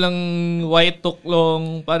in-explain ko lang why it took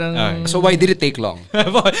long. Parang... So why did it take long?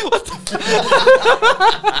 What the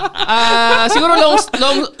siguro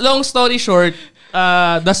long story short,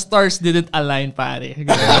 the stars didn't align, pare.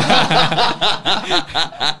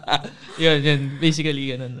 Yun.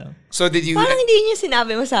 Basically, ganun lang. So did you... Parang hindi niyo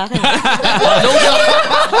sinabi mo sa akin.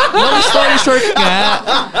 Long story short nga.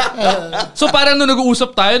 So parang nung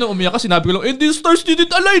nag-uusap tayo, nung umiyak ka, sinabi ko lang, the stars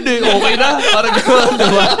didn't align Okay na. Parang gano'n,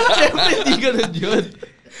 diba? Siyempre, hindi gano'n yun.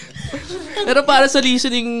 Pero para sa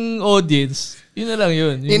listening audience, yun na lang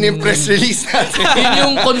yun. In-press release natin. Yun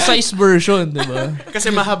yung concise version, diba? Kasi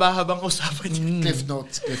mahaba-habang usapan yun. Cliff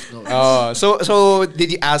notes. So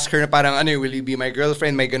did you ask her na parang, will you be my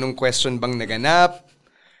girlfriend? May ganung question bang naganap?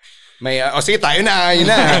 May, sige, tayo na, yun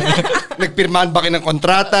na. Nagpirmahan ba kayo ng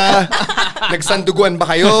kontrata? Nagsanduguan ba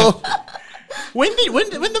kayo? When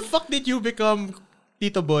the fuck did you become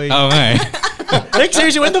Tito Boy? Oo nga Like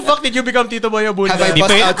seriously, when the fuck did you become Tito Boy Abunda? Have I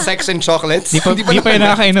bust out sex and chocolates? Di pa yung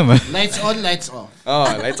nakakainom Lights on, lights off. Oh,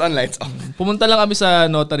 lights on, lights off. Pumunta lang kami sa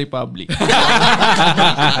Notary Public.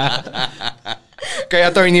 Kay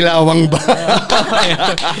Attorney Lawang ba?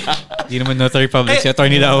 Hindi naman notary public si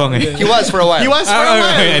Attorney Lawang eh. He was for a while. He was for a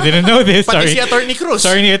while. I didn't know this. Pati Sorry. si Attorney Cruz.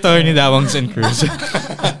 Sorry ni Attorney Lawangs and Cruz.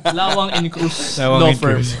 Lawang and Cruz Lawang law and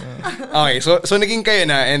firm. Cruz. Okay, so naging kayo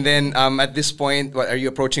na, and then at this point, what are you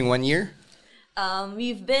approaching 1 year?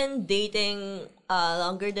 We've been dating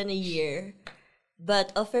longer than a year.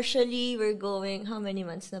 But officially, we're going, how many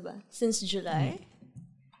months na ba? Since July?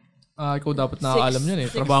 Ikaw dapat nakakaalam yan eh.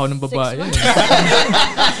 Trabaho ng babae yan eh.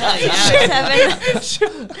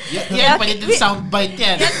 7. Yan, palit din soundbite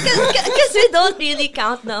yan. Because we don't really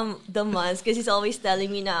count the months because he's always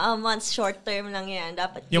telling me na, months short term lang yan.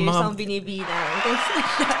 Dapat Yung years mga- ang binibilang.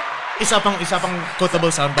 Isa pang quotable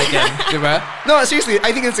soundbite yan. Diba? No, seriously, I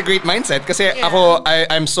think it's a great mindset kasi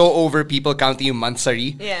I'm so over people counting yung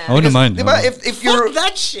monthsary. Yeah. Oo naman. Diba? If you're... Fuck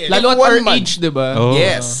that shit. Lalo at If our 1 month- age, diba? Oh.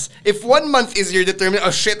 Yes. If 1 month is your determined, oh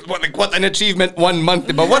shit, what an achievement 1 month,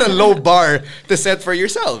 diba? What a low bar to set for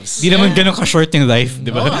yourselves. Di naman ganun ka-short yung life, di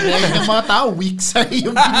ba? Meron ng mga tao, weeks ay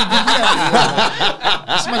yung binibigyan.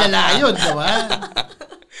 Mas malala yun, diba?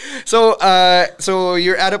 So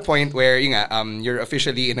you're at a point where you're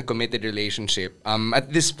officially in a committed relationship.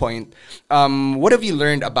 At this point, what have you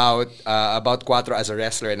learned about Quatro as a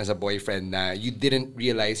wrestler and as a boyfriend na you didn't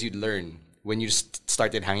realize you'd learn when you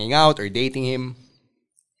started hanging out or dating him?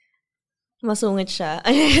 Masungit siya.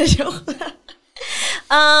 Joke lang.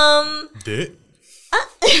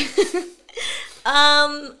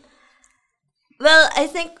 Well, I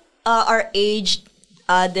think our age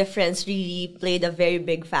difference really played a very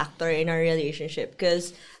big factor in our relationship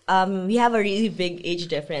because we have a really big age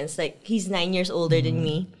difference. Like, he's 9 years older than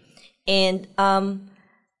me. And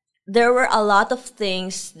there were a lot of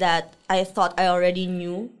things that I thought I already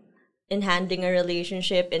knew in handling a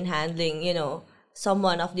relationship, in handling,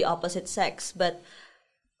 someone of the opposite sex. But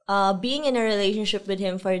being in a relationship with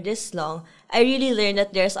him for this long, I really learned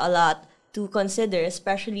that there's a lot to consider,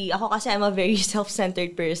 especially ako kasi I'm a very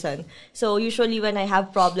self-centered person. So usually when I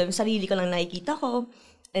have problems, sarili ko lang nakikita ko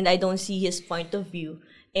and I don't see his point of view.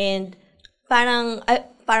 And parang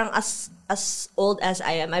as old as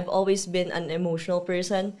I am, I've always been an emotional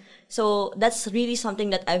person. So that's really something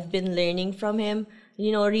that I've been learning from him.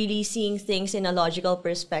 Really seeing things in a logical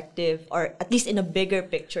perspective or at least in a bigger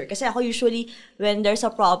picture. Kasi ako usually, when there's a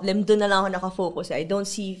problem, dun na lang ako nakafocus. I don't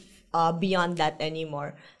see beyond that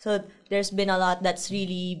anymore. So there's been a lot that's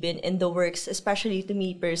really been in the works, especially to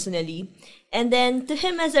me personally. And then to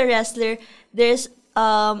him as a wrestler, there's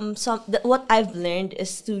what I've learned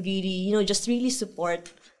is to really, just really support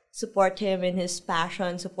him in his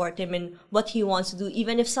passion, support him in what he wants to do,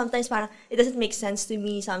 even if sometimes parang it doesn't make sense to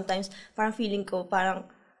me. Sometimes parang feeling ko parang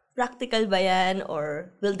practical ba yan, or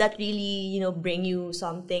will that really bring you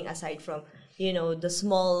something aside from the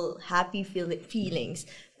small happy feelings.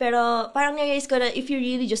 Pero parang na-realize ko na if you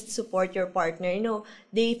really just support your partner,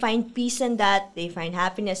 they find peace in that, they find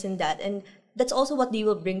happiness in that, and that's also what they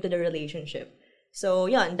will bring to the relationship. So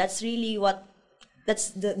yun, that's really that's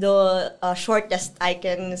the shortest I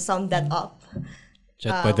can sum that up.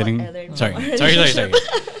 Pwede rin, sorry.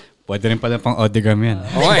 Pwede rin pala pang audiogram yan.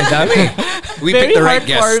 Okay, dami. We picked the right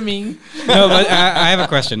guest. Heartwarming. No, but I have a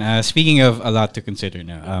question. Speaking of a lot to consider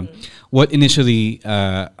now, what initially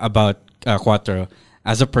about Quatro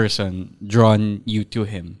as a person drawn you to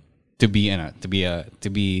him to be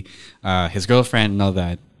his girlfriend and all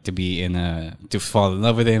that, to fall in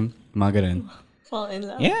love with him, mga ganun? Fall in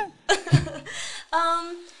love? Yeah.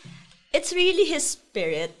 It's really his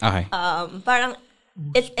spirit. Okay. Parang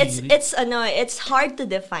it's hard to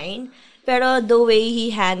define, pero the way he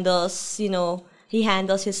handles, he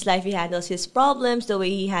handles his life, he handles his problems, the way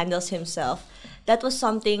he handles himself. That was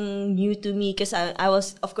something new to me because I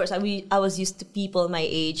was used to people my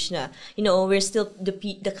age na, we're still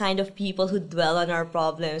the kind of people who dwell on our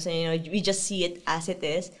problems and we just see it as it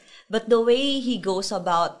is. But the way he goes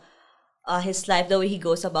about his life, the way he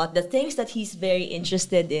goes about the things that he's very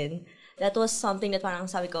interested in, that was something that parang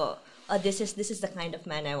sabi ko, this is the kind of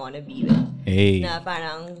man I want to be with. Hey. Na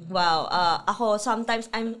parang, wow, ako sometimes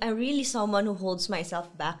I'm really someone who holds myself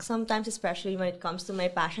back sometimes, especially when it comes to my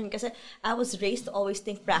passion, kasi I was raised to always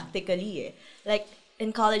think practically eh. Like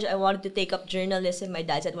in college I wanted to take up journalism, my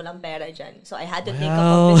dad said walang pera dyan, so I had to take up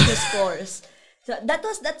a business course. So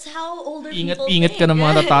that's how older people Ingat ka think, ng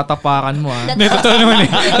mga right? natatapakan mo. Totoo naman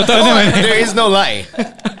eh. There is no lie.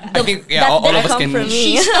 I think all of us can.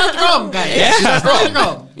 She's not wrong, guys. Yeah. She's not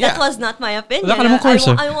wrong. That was not my opinion. Wala ka namang course,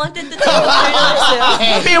 I wanted to take up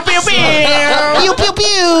journalism. Pew, pew, pew! Pew, pew,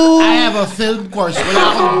 pew! I have a film course. Wala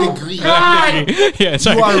akong degree. Yeah,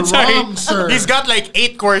 sorry. You are sorry. wrong, sir. He's got like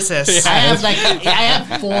 8 courses. I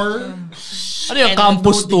have 4. Ano yung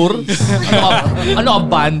campus tour? ano ang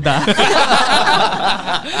banda?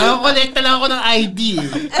 Collect lang ako ng ID.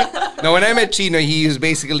 Now, when I met Chino, he was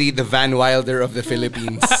basically the Van Wilder of the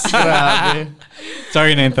Philippines. Grabe.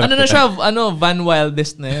 Sorry na interrupt. Ano na siya? Van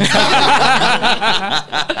Wildest na yun.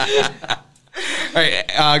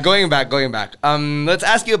 Alright, going back. Let's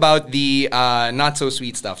ask you about the not so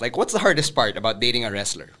sweet stuff. Like, what's the hardest part about dating a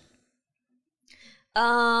wrestler?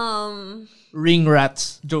 Ring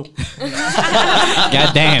rats. Joke. God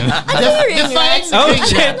damn. Ano yung ring rats? Oh,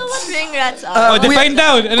 shit. I don't know what ring rats are. Define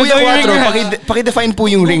down. Ano Kuya daw yung ring Quatro, rats? paki-define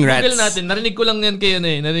po yung ring rats. Google natin. Narinig ko lang yan kayo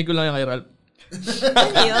Narinig ko lang yan kay Ralph.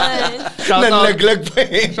 Ano yun? Shout out. Nanlaglag pa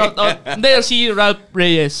eh. Shout out. Hindi, si Ralph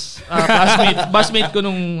Reyes. Busmate ko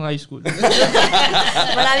nung high school.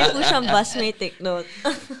 Marami po siyang busmate, take note.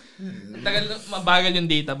 Tagal, mabagal yung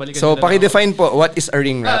data. Balikan So, paki-define po, what is a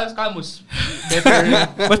ring rat? Camus. Better.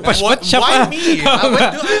 What siya Why pa? me?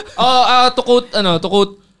 To quote,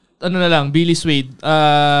 na lang, Billy Swade.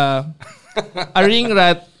 A ring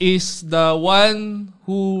rat is the one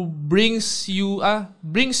who brings you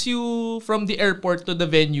from the airport to the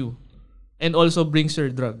venue and also brings your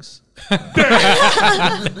drugs.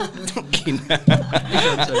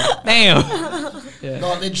 Damn. Yeah.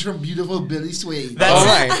 Knowledge from beautiful Billy Swade. That's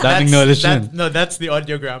the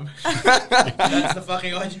audiogram. That's the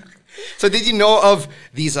fucking audiogram. So, did you know of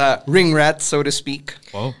these ring rats, so to speak?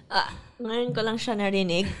 Oh. Ngayon ko lang siya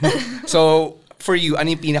narinig. So, for you, ano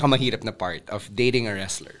yung pinakamahirap na part of dating a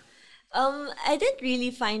wrestler? I didn't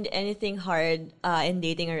really find anything hard in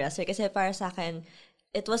dating a wrestler kasi para sa akin,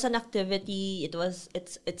 it was an activity,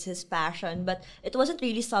 it's his passion, but it wasn't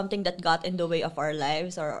really something that got in the way of our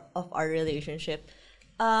lives or of our relationship.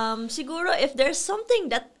 Siguro if there's something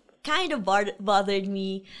that kind of bothered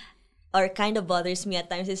me or kind of bothers me at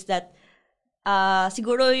times is that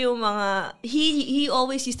siguro yung mga he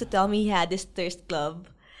always used to tell me he had this thirst club.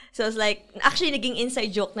 So it's like, actually naging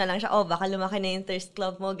inside joke na lang siya, baka lumaki na yung thirst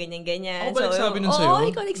club mo, ganyan-ganyan. Ako ba nagsabi nun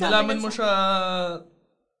sa'yo? Ikaw nagsabi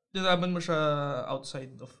nalaman mo siya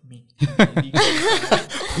outside of me.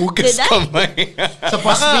 Hugas kamay. Sa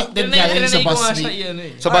busmate din galing sa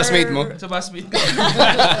busmate. Sa busmate mo? Sa busmate ko.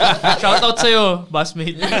 Shout out sa'yo,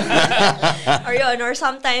 busmate. or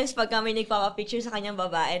sometimes pag kami nagpapapicture sa kanyang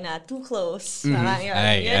babae na too close. Yun lang.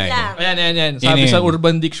 Ayan. Sabi sa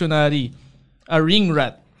Urban Dictionary, a ring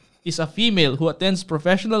rat is a female who attends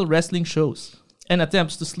professional wrestling shows and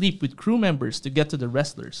attempts to sleep with crew members to get to the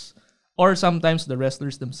wrestlers, or sometimes the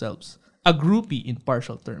wrestlers themselves. A groupie in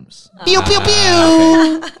partial terms. Pew, pew,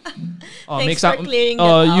 pew! Thanks for clearing that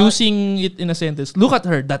out. Using it in a sentence, look at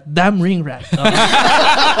her, that damn ring rat.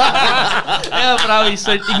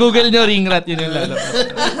 Promise, i-google nyo ring rat, yun yung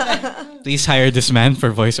lalabas. Please hire this man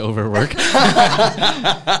for voiceover work.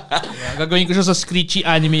 Gagawin ko siya sa screechy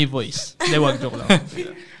anime voice. Hindi, wag joke lang.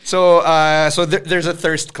 So, there's a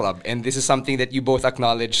thirst club, and this is something that you both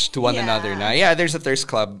acknowledge to one another. Now, there's a thirst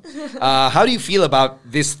club. How do you feel about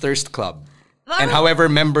this thirst club, and however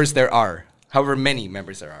many members there are?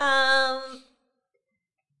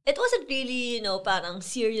 It wasn't really, parang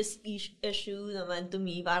serious issue naman to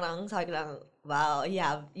me. Parang sabi lang, wow,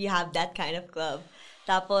 you have that kind of club.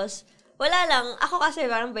 Tapos, wala lang. Ako kasi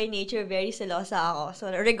parang by nature, very selosa ako. So,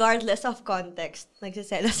 regardless of context,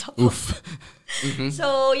 nagsiselos ako. Oof.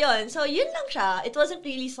 So, yun. So, yun lang siya. It wasn't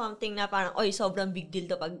really something na parang, sobrang big deal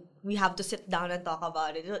to pag we have to sit down and talk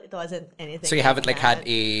about it. It wasn't anything. So, you haven't had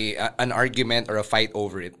an argument or a fight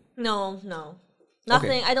over it? No.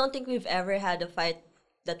 Nothing. Okay. I don't think we've ever had a fight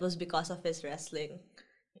that was because of his wrestling.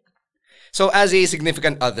 So, as a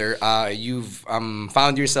significant other, you've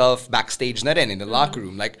found yourself backstage na rin in the locker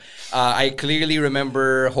room. Like, I clearly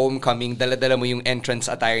remember homecoming, dala-dala mo yung entrance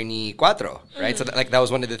attire ni Quatro, right? So, that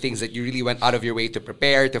was one of the things that you really went out of your way to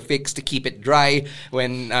prepare, to fix, to keep it dry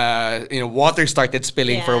when, water started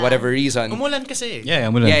spilling for whatever reason. Umulan kasi. Yeah,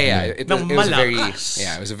 it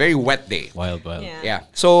was a very wet day. Wild. Yeah.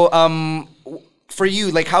 So, for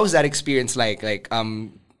you, like, how was that experience like?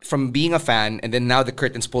 From being a fan, and then now the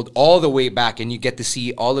curtain's pulled all the way back, and you get to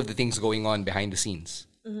see all of the things going on behind the scenes.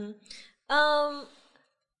 Mm-hmm.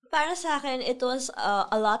 Para sa akin, it was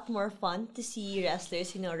a lot more fun to see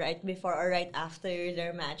wrestlers, right before or right after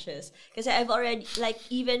their matches. Kasi I've already,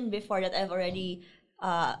 even before that, I've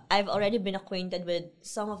already been acquainted with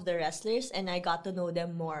some of the wrestlers, and I got to know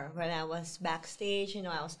them more when I was backstage.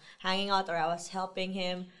 I was hanging out or I was helping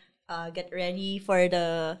him get ready for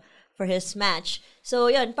his match. So,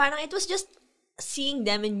 yun, parang it was just seeing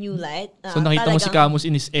them in new light. So, nakita mo si Camus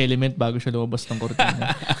in his element bago siya lumabas ng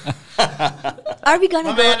kortina. Are we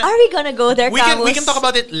gonna go there, Camus? We can talk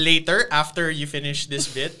about it later after you finish this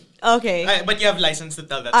bit. Okay. But you have license to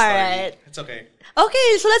tell that All story. right. It's okay. Okay,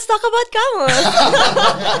 so let's talk about Camus.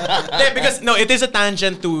 Because no, it is a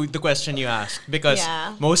tangent to the question you asked. Because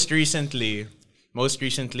Yeah. most recently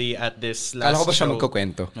at this last Kala ko ba siya show,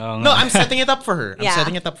 magkukwento? no, I'm setting it up for her. Yeah. I'm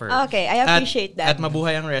setting it up for her. Okay, I appreciate that. At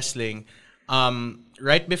Mabuhay ang Wrestling,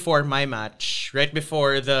 right before my match, right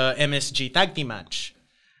before the MSG tag team match.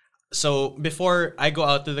 So before I go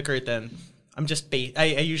out to the curtain, I'm just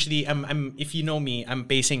I usually I'm if you know me, I'm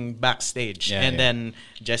pacing backstage, and then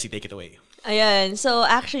Jesse, take it away. Ayan. So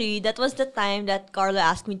actually, that was the time that Carlo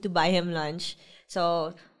asked me to buy him lunch.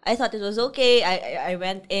 So I thought it was okay. I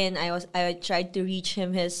went in. I tried to reach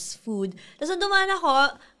him his food. Tapos nung dumaan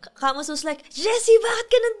ako, Camus was like, Jessie, bakit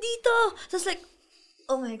ka nandito? So I was like,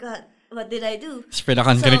 oh my God, what did I do?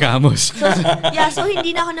 Spreadakan ka ni Camus. So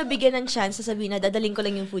hindi na ako nabigyan ng chance na sabihin na dadaling ko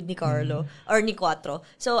lang yung food ni Carlo or ni Quatro.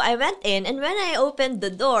 So I went in, and when I opened the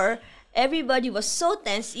door, everybody was so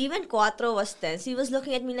tense. Even Quatro was tense. He was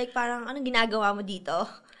looking at me like, parang, anong ginagawa mo dito?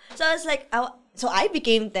 So I was like, so I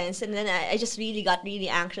became tense, and then I just really got really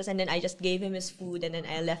anxious, and then I just gave him his food, and then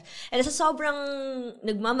I left. And sa sobrang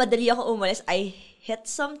nagmamadali ako umalis, I hit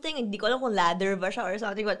something. Hindi ko alam kung ladder ba siya or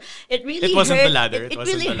something, but it really wasn't hurt. the ladder. It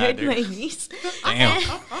wasn't really the hurt ladder. my knees. Damn.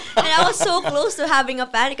 And I was so close to having a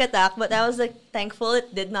panic attack, but I was like thankful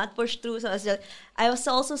it did not push through. So I was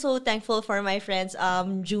also so thankful for my friends,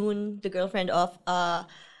 June, the girlfriend of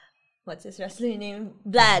what's his wrestler name?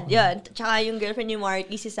 Vlad, yun. Tsaka yung girlfriend ni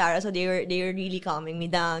Marky, si Sarah. So they were really calming me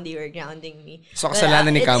down. They were grounding me. So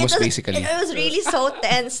kasalanan ni Camus basically. It was really so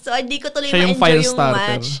tense. So hindi ko tuloy Siya yung ma-enjoy fire yung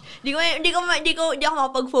starter. match. Hindi ako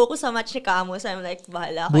makapag-focus sa match ni Camus. I'm like,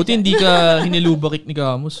 bahala ka Buti dyan. hindi ka hinilubakik ni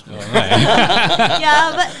Camus.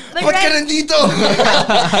 Yeah, but Ba't ka nandito?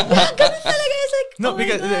 ganun talaga. It's like, No, oh my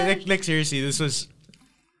because God. like seriously, this was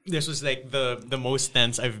like the most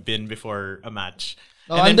tense I've been before a match.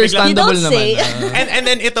 Oh, And then understandable You don't say. naman. And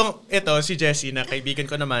then ito si Jessie na kaibigan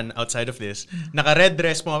ko naman outside of this, naka-red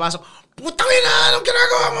dress pumapasok. Putang ina, anong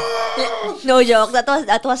ginagawa mo? No joke.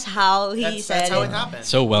 That was how he said That's how it it. happened.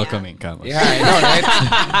 So welcoming, Camus. Yeah, I know, right?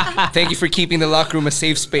 Thank you for keeping the locker room a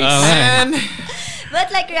safe space. And But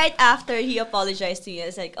like right after he apologized to me, I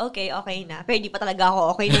was like, okay na. Pero di pa talaga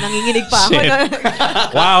ako okay na, nanginginig pa ako.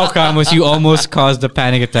 Wow, Camus, you almost caused a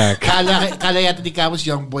panic attack. Kala yata ni Camus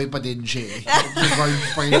young boy pa din siya eh.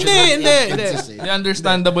 Hindi.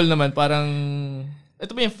 Understandable naman. Parang,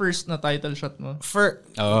 ito ba yung first na title shot mo?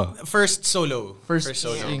 First solo. First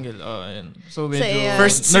single. Oh, ayan. So medyo yeah.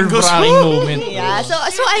 First singles. nerve-wracking moment. Yeah, so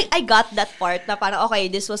I got that part na parang, okay,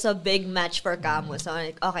 this was a big match for Camus. So I'm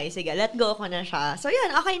like, okay, sige, let go ko na siya. So yun,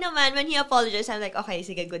 okay naman. When he apologized, I'm like, okay,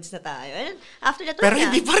 sige, goods na tayo. And after that, Pero wala.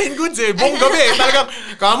 hindi pa rin goods eh. Buong gabi. Talagang,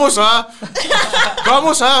 Camus ha?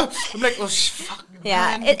 Camus ha? I'm like, oh, fuck.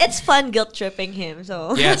 Yeah, it's fun guilt tripping him.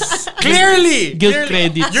 So Yes. Clearly. Guilt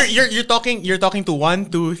credits. You're talking to 1,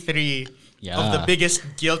 2, 3 of the biggest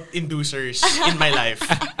guilt inducers in my life.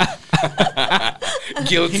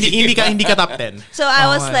 Guilty. Hindi ka top 10. So I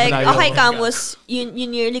was like, malayo. okay, Camus, you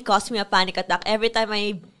nearly caused me a panic attack. Every time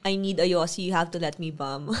I need a Yossi, you have to let me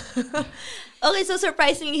bum. Okay, so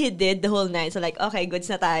surprisingly, he did the whole night. So like, okay,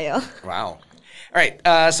 goods na tayo. Wow. All right.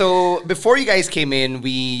 So before you guys came in,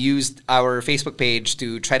 we used our Facebook page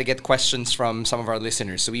to try to get questions from some of our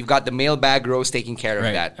listeners. So we've got the mailbag Rose taking care of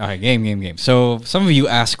that. Okay, game. So some of you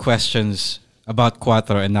asked questions about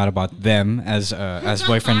Quatro and not about them as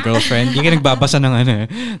boyfriend, girlfriend. Hindi ka nagbabasa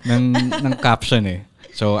ng caption eh.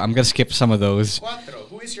 So I'm gonna skip some of those. Quatro,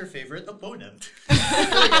 who is your favorite opponent?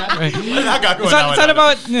 It's not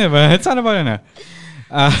about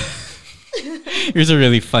here's a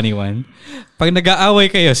really funny one. Pag nag-aaway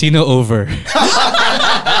kayo, sino over?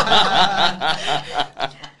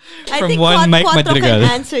 I From think one Mike Quatro Madrigal.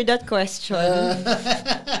 can answer that question.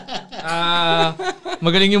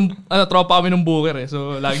 Magaling yung tropa kami ng booker eh.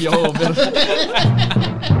 So, lagi ako over.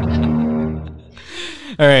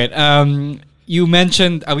 All right. You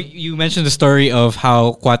mentioned the story of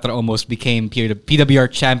how Quatro almost became PWR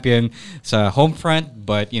champion sa home front,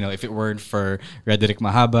 but if it weren't for Rederick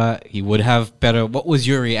Mahaba, he would have. Pero what was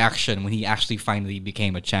your reaction when he actually finally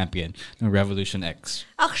became a champion ng Revolution X?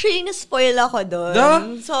 Actually, na-spoil ako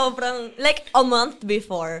doon. Sobrang, like a month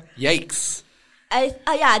before. Yikes.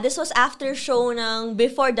 Yeah, this was after show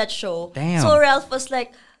before that show. Damn. So Ralph was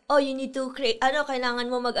like, oh, you need to create,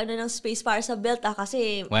 kailangan mo ng space para sa belt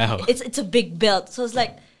kasi Wow. it's a big belt. So it's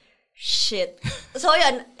like, shit. So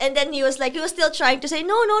yan, and then he was still trying to say,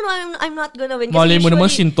 no, I'm not gonna win. Malay mo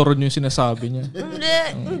naman sinturon yung sinasabi niya.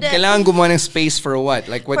 Hindi. Kailangan gumawa ng space for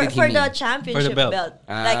what? Like what did he for mean? the championship For the belt. belt.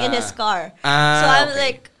 Like in his car. So I'm okay.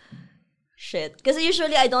 like, shit. Because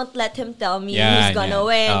usually I don't let him tell me Yeah, who's gonna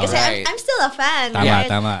yeah. win. Oh, Kasi right. I'm still a fan, Tama,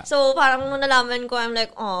 right? tama. So parang nung nalaman ko, I'm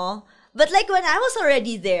like, oh. But like when I was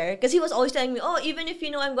already there, because he was always telling me, oh, even if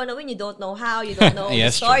you know I'm gonna win, you don't know how, you don't know the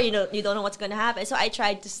Yes, story, you don't know what's gonna happen. So I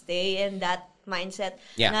tried to stay in that mindset.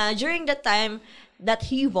 Yeah. Na during the time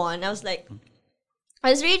that he won, I was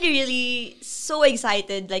really, really so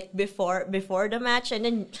excited, like before the match, and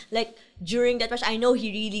then like during that match, I know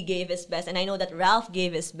he really gave his best, and I know that Ralph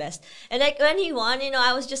gave his best, and like when he won,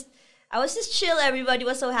 I was just chill. Everybody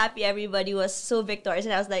was so happy. Everybody was so victorious,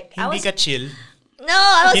 and I was like, Hindi ka chill. No,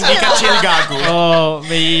 I was Hindi chill. ka chill, gago. Oh,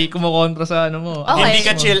 may kumukontra sa ano mo. Okay. Hindi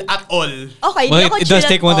ka chill at all. Okay, Well, hindi ako it chill does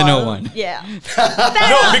take at one to know all. one. Yeah.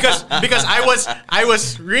 No, because I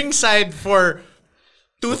was ringside for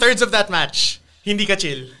 2/3 of that match. Hindi ka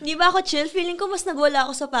chill. Hindi ba ako chill? Feeling ko mas nagwala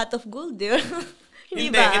ako sa Path of Gold, di ba? Hindi,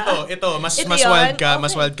 ba? ito. Mas Ito wild yun? ka. Okay.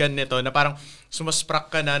 Mas wild ka nito na parang sumasprak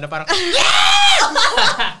ka na parang Oh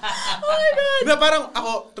my God. na parang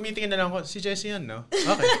ako, tumitingin na lang ako, si Jessie yan, no?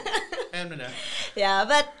 Okay. Ayan na. Yeah,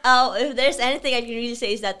 but if there's anything I can really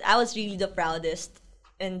say is that I was really the proudest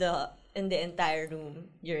in the entire room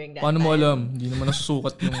during that Paano mo time. alam? Hindi naman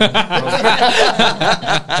nasusukat yung diba?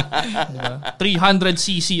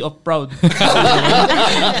 300cc of proud.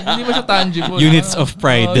 Hindi ba siya tangible? Units of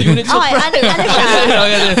pride. Units of Okay, pride. ano siya?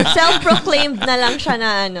 Self-proclaimed na lang siya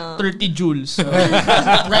na 30 joules.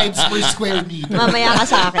 Rides per square meter. Mamaya ka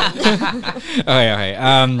sa akin. Okay.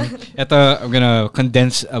 Ito, I'm gonna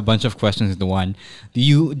condense a bunch of questions into one. Do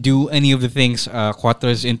you do any of the things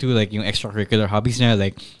Quatro's into, like yung extracurricular hobbies niya?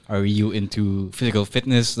 Like, are you into physical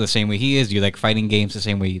fitness the same way he is? Do you like fighting games the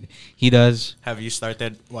same way he does? Have you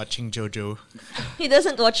started watching JoJo? He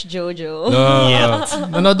doesn't watch JoJo. No.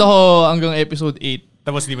 Nanood ako hanggang episode 8.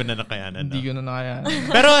 Tapos di ba na nakayanan? Hindi ko na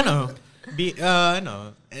nakayanan. Pero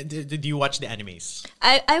did you watch the animes?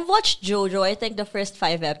 I watched JoJo, I think the first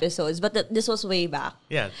 5 episodes, but this was way back.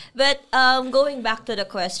 Yeah. But going back to the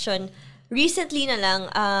question, recently na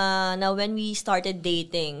lang, na when we started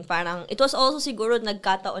dating, parang, it was also siguro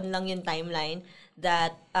nagkataon lang yung timeline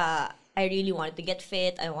that I really wanted to get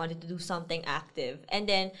fit, I wanted to do something active. And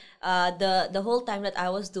then, the whole time that I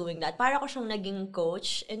was doing that, para ko siyang naging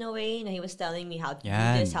coach in a way, na he was telling me how to do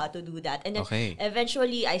this, how to do that. And then,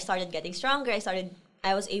 eventually, I started getting stronger,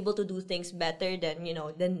 I was able to do things better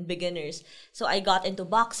than beginners. So I got into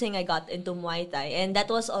boxing, I got into Muay Thai, and that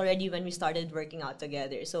was already when we started working out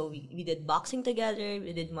together. So we did boxing together,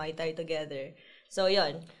 we did Muay Thai together. So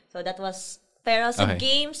yun. So that was, pero sa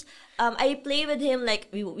games, I play with him, like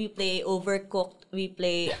we play Overcooked, we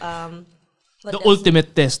play The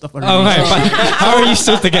ultimate test of a relationship. How are you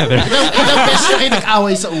still together? Ilang beses na kayo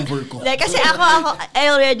nag-away sa Overcooked? Like, kasi ako,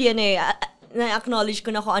 I already, na-acknowledge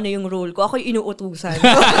ko na kung ano yung role ko. Ako yung inuutusan.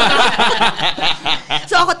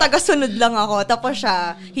 So ako, taga-sunod lang ako. Tapos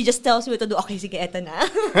siya, he just tells me what to do. Okay, sige, eto na.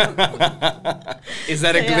 Is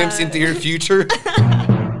that a glimpse into your future?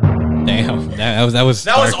 Damn, that was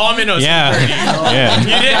ominous. Yeah. Yeah.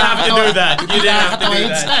 You didn't have to do that. You didn't have to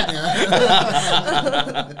do that.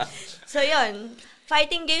 So yun,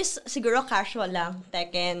 fighting games, siguro casual lang.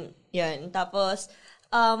 Tekken, yun. Tapos,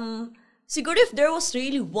 siguro if there was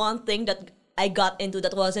really one thing that I got into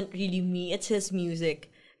that wasn't really me, it's his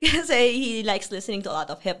music. Kasi he likes listening to a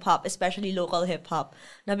lot of hip-hop, especially local hip-hop.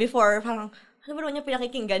 Na before, parang, ano ba naman yung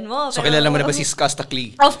pinakikinggan mo? So, kilala mo na ba si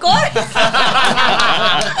Skastakli? Of course!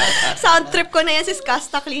 Sound trip ko na yan si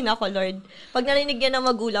Skastakli na ako, Lord. Pag narinig yan ng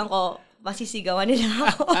magulang ko, masisigawan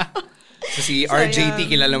nila ako. So, si RJT,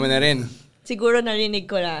 kilala mo na rin. Siguro narinig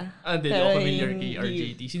ko na. Hindi ako familiar kay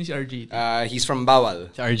RJT. Sino si RJT? He's from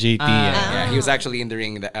Bawal. Si RJT. Yeah, he was actually in the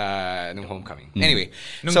ring nung homecoming. Anyway.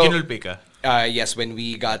 Nung kinulpi ka? Yes, when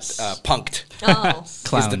we got punked. Oh.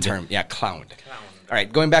 Is the term. Yeah, clowned. All right,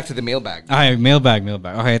 going back to the mailbag. Okay, mailbag.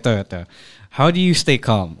 Okay, ito. How do you stay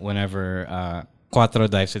calm whenever Quatro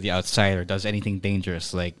dives to the outside or does anything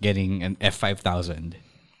dangerous, like getting an F5000?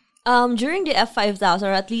 During the F5000,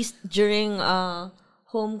 or at least during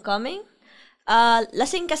homecoming,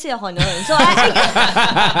 lasing kasi ako noon. So,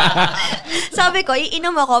 sabi ko,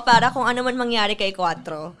 iinom ako para kung ano man mangyari kay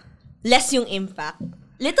Quatro, less yung impact.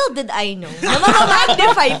 Little did I know na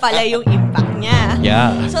mamamagnify pala yung impact niya.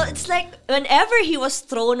 Yeah. So, it's like, whenever he was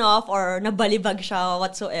thrown off or nabalibag siya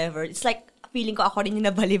whatsoever, it's like, feeling ko ako rin yung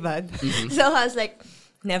nabalibag. Mm-hmm. So, I was like,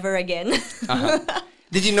 never again.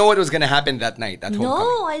 Did you know what was gonna happen that night at homecoming?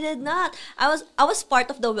 No, I did not. I was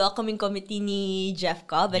part of the welcoming committee ni Jeff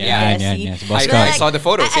Cobb and Jesse. I saw the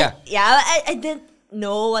photos, I didn't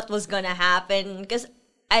know what was gonna happen because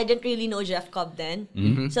I didn't really know Jeff Cobb then.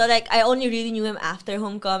 Mm-hmm. So like I only really knew him after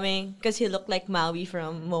Homecoming because he looked like Maui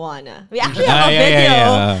from Moana. We actually have a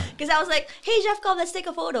video because I was like, "Hey Jeff Cobb, let's take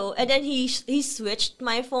a photo." And then he switched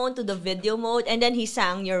my phone to the video mode, and then he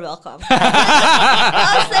sang "You're Welcome."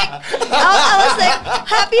 I was like,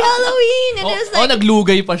 "Happy Halloween!" And it was like,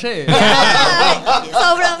 naglugay pa siya eh. Yeah,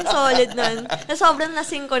 sobrang solid nun. Sobrang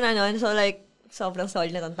lasing ko na nun. So like, sobrang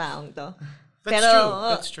solid na tong taong to.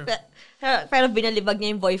 That's true. Pero binalibag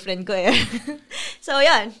niya yung boyfriend ko eh. So,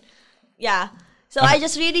 yan. Yeah. So, I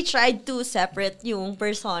just really tried to separate yung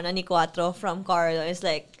persona ni Quatro from Carlo. It's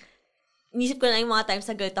like, inisip ko na yung mga times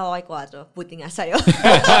na galit ako kay Quatro. Buti nga sa'yo.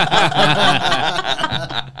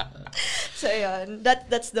 So, yan.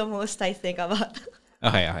 That's the most I think about.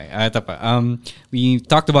 Okay. Ito pa. We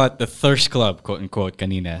talked about the thirst club, quote-unquote,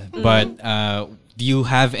 kanina. Mm-hmm. But, do you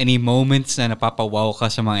have any moments na napapawaw ka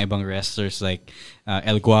sa mga ibang wrestlers like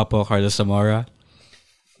El Guapo, Carlos Zamora?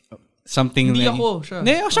 Something Hindi like... ako, siya.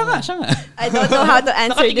 Hindi, siya nga. I don't know how to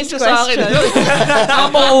answer this question.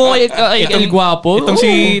 Nakapawaw kay El Guapo.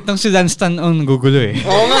 Itong si Danstan on gugulo eh.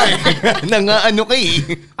 Oo nga eh. Nangaano ka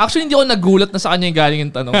eh. Actually, hindi ako nagulat na sa kanya yung galing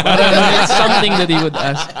yung tanong. Parang it's something that he would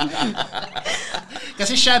ask.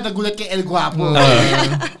 Kasi siya nagulat kay El Guapo.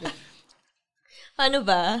 Ano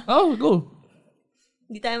ba? Oh, go.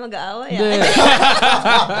 Hindi tayo mag-aaway.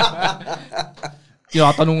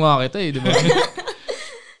 Tinatanong nga kita eh, di ba?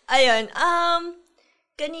 Ayun,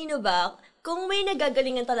 kanino ba? Kung may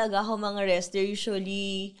nagagalingan talaga ako mga wrestler,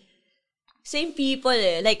 usually, same people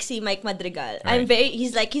eh. Like si Mike Madrigal. Right.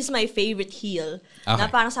 He's my favorite heel. Okay.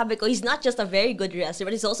 Na parang sabi ko, he's not just a very good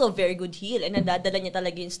wrestler, but he's also a very good heel. And nadadala niya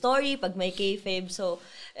talaga yung story pag may kayfabe. So,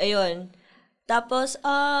 ayun. Tapos,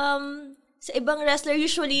 sa ibang wrestler,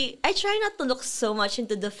 usually, I try not to look so much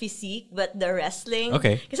into the physique, but the wrestling.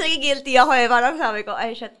 Okay. Kasi nagigilty ako eh. Parang sabi ko,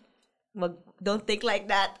 ay, shit, don't think like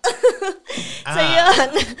that. So, yun.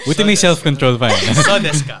 Buti may self-control pa yun. So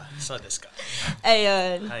des ka.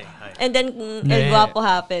 Ayun. Hi. And then, El Guapo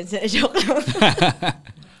happens. Joke lang.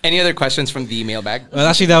 Any other questions from the mailbag? Well,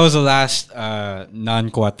 actually, that was the last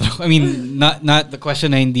non-Quatro. I mean, not the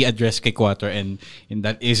question na hindi addressed kay Quatro and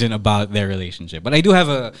that isn't about their relationship. But I do have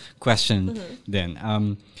a question then.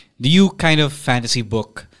 Do you kind of fantasy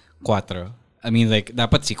book Quatro? I mean, like,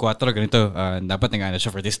 dapat si Quatro ganito, dapat nag-ano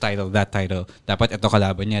siya for this title, that title, dapat ito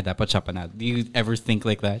kalaban niya, dapat siya panalo. Do you ever think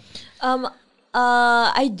like that?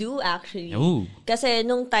 I do actually. Ooh. Kasi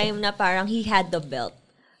nung time na parang he had the belt,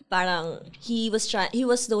 parang he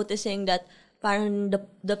was noticing that parang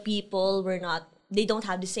the people they don't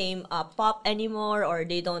have the same pop anymore, or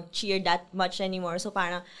they don't cheer that much anymore. So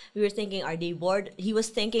parang we were thinking, are they bored? He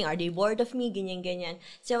was thinking, are they bored of me? Ganyan.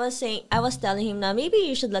 So I was telling him na maybe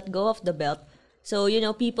you should let go of the belt. So,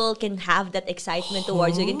 people can have that excitement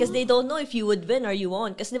towards you again because they don't know if you would win or you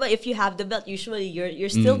won't. Kasi diba, if you have the belt, usually you're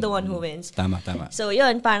still the one who wins. Tama. So,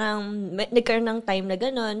 yun, parang nagkaroon ng time na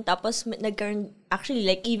ganun. Tapos, actually,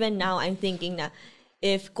 like, even now, I'm thinking na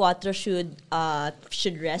if Quatro should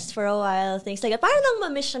rest for a while, things like that. Parang lang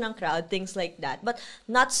ma-miss siya ng crowd, things like that. But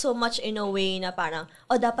not so much in a way na parang,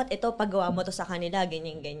 dapat ito, paggawa mo to sa kanila,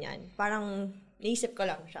 ganyan. Parang, naisip ko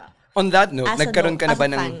lang siya. On that note, nagkaroon ka na ba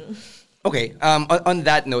ng... fan. Okay, on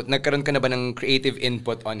that note, nagkaroon ka na ba ng creative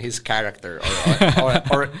input on his character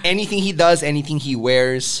or anything he does, anything he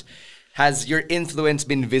wears? Has your influence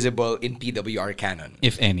been visible in PWR canon?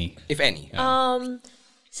 If any.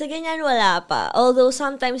 Sa ganyan, wala pa. Although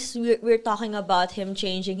sometimes we're talking about him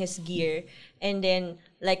changing his gear, and then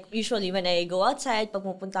like usually when I go outside, pag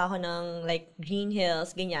pupunta ako ng like Green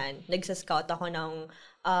Hills, ganyan, nagsa-scout ako ng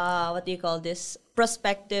what do you call this,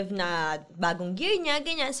 prospective na bagong gear niya,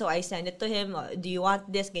 ganyan. So, I send it to him. Do you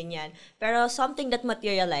want this? Ganyan. Pero something that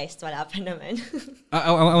materialized, wala pa naman.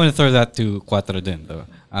 I want to throw that to Quatro din, though.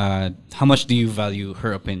 How much do you value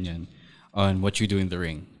her opinion on what you do in the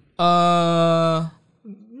ring?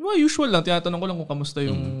 Usual lang. Tinatanong ko lang kung kamusta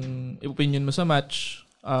yung opinion mo sa match.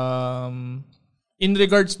 In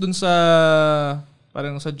regards dun sa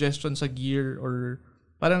parang suggestion sa gear or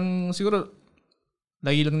parang siguro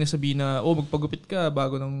lagi lang niya sabihin na, magpagupit ka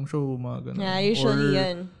bago ng show, mga ganun. Yeah, usually or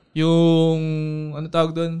yan. Yung, ano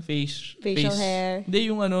tawag doon? Facial hair. Hindi,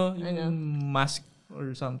 yung mask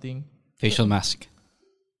or something. Facial mask.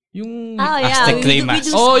 Yung Aztec clay mask.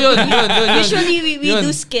 Yun. Usually, we do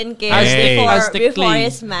skincare before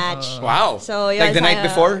his match. Wow. So, like the night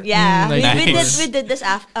before? Yeah. Nice. We did this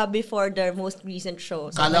before the most recent show.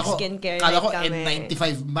 So, skincare kala ko kami.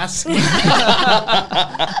 N95 mask.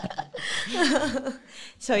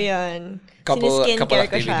 So, yun. Couple Skincare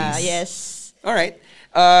ko siya. activities. Yes. All right.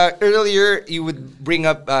 Earlier, you would bring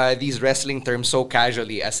up these wrestling terms so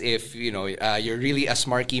casually as if, you're really a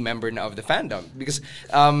smarky member of the fandom. Because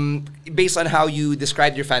based on how you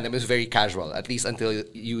described your fandom, it was very casual, at least until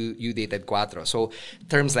you dated Quatro. So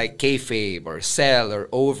terms like kayfabe or sell or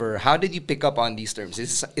over, how did you pick up on these terms?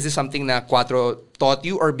 Is this something na Quatro taught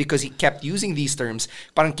you, or because he kept using these terms,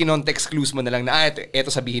 parang kinontext clues mo na lang na,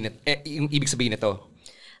 ito sabihin, yung ibig sabihin nito?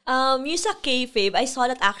 Yung sa kayfabe, I saw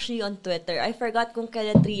that actually on Twitter. I forgot kung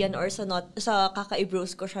kailan Trian or sa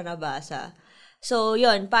Kakaibros ko siya nabasa. So,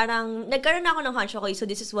 yun, parang nagkaroon ako ng hunch, okay, so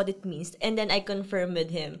this is what it means. And then I confirm with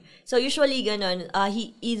him. So, usually, ganun,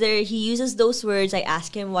 he uses those words, I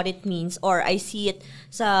ask him what it means, or I see it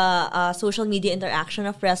sa social media interaction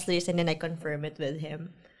of wrestlers, and then I confirm it with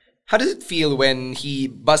him. How does it feel when he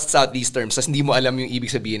busts out these terms tas hindi mo alam yung ibig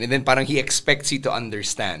sabihin, and then parang he expects you to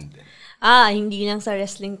understand? Hindi lang sa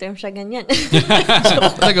wrestling term siya ganyan.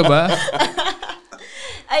 Talaga ba?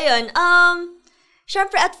 Ayun,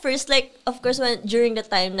 syempre at first, like, of course, during the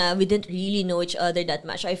time na we didn't really know each other that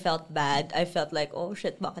much, I felt bad. I felt like, oh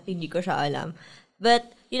shit, bakit hindi ko siya alam?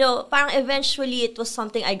 But, parang eventually it was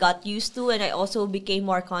something I got used to, and I also became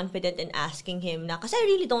more confident in asking him na, kasi I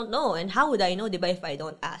really don't know, and how would I know, diba, if I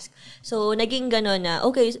don't ask? So, naging ganon na,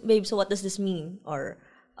 okay, babe, so what does this mean? Or,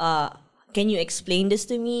 can you explain this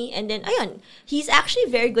to me? And then, ayun, he's actually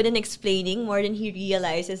very good in explaining more than he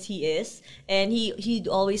realizes he is. And he'd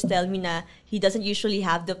always tell me na he doesn't usually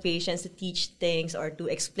have the patience to teach things or to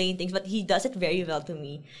explain things, but he does it very well to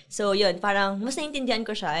me. So, yun, parang mas naintindihan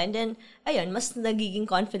ko siya. And then, ayun, mas nagiging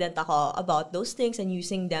confident ako about those things and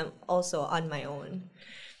using them also on my own.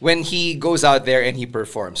 When he goes out there and he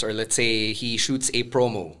performs, or let's say he shoots a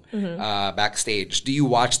promo backstage, do you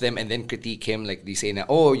watch them and then critique him? Like, do you say na,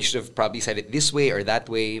 oh, you should have probably said it this way or that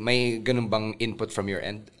way? May ganun bang input from your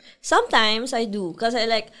end? Sometimes I do. Kasi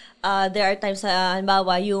there are times na,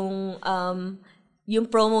 halimbawa, yung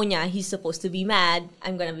promo niya, he's supposed to be mad.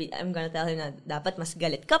 I'm gonna tell him na dapat mas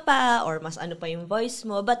galit ka pa or mas ano pa yung voice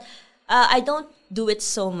mo. But I don't do it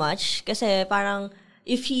so much kasi parang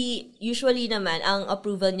if he, usually naman, ang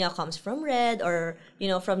approval niya comes from Red or,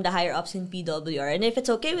 from the higher ups in PWR. And if it's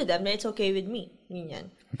okay with them, then it's okay with me. Yan.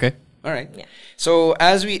 Okay. All right. Yeah. So,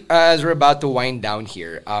 as we're about to wind down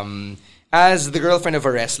here, as the girlfriend of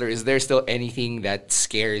a wrestler, is there still anything that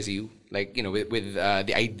scares you? Like, with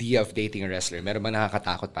the idea of dating a wrestler, meron ba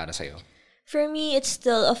nakakatakot para sa'yo? For me, it's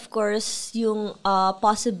still, of course, yung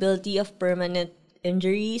possibility of permanent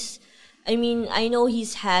injuries. I mean, I know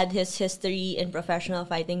he's had his history in professional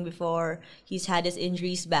fighting before. He's had his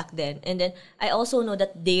injuries back then. And then I also know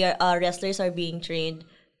that wrestlers are being trained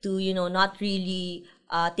to, not really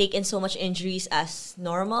take in so much injuries as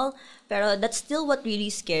normal. Pero that's still what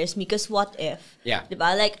really scares me. Because what if? Yeah.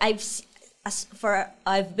 Diba? Like,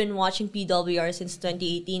 I've been watching PWR since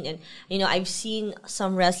 2018, and I've seen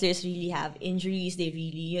some wrestlers really have injuries. They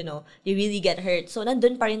really get hurt. So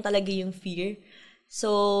nandun pa rin talaga yung fear.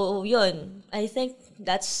 So, yun, I think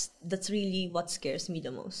that's really what scares me the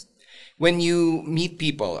most. When you meet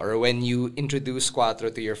people or when you introduce Quatro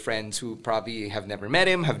to your friends who probably have never met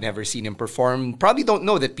him, have never seen him perform, probably don't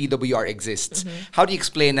know that PWR exists, how do you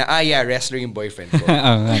explain na, wrestler yung boyfriend ko?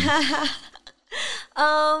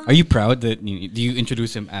 Are you proud that do you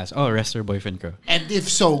introduce him as wrestler boyfriend ko? And if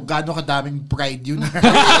so, gaano kadaming pride yun?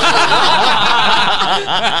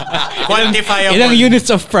 Quantifiable. Ilang units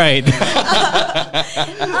of pride?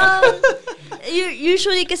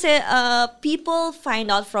 Usually kasi people find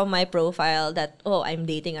out from my profile that I'm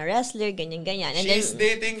dating a wrestler, ganyan. And She's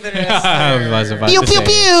then, dating the wrestler. I was about pew to pew say.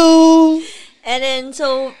 pew. And then,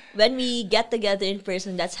 so, when we get together in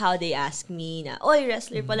person, that's how they ask me na,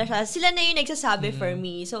 wrestler pala siya. Sila na yung nagsasabi for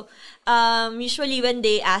me. So, usually when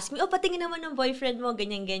they ask me, patingin naman ng boyfriend mo,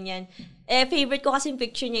 ganyan. Favorite ko kasing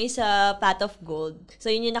picture niya is a pot of gold.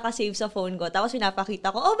 So, yun yung nakasave sa phone ko. Tapos,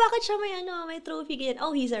 pinapakita ko, bakit siya may trophy, ganyan.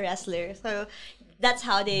 He's a wrestler. So, that's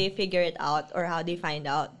how they figure it out or how they find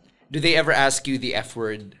out. Do they ever ask you the F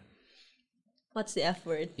word? What's the F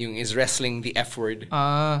word? Yung is wrestling the F word?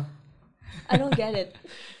 I don't get it.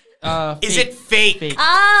 Is it fake?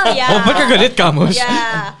 Yeah. Ba't ka galit, Kamos?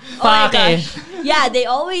 Yeah. Oh my gosh. Yeah, they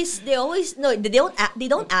always no, they don't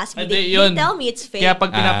ask me. They tell me it's fake. Kaya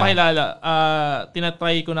pag pinapakilala,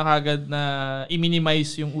 tinatry ko na kagad na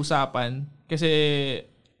i-minimize yung usapan kasi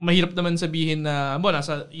mahirap naman sabihin na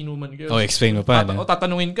nasa inuman kayo. Explain mo pa.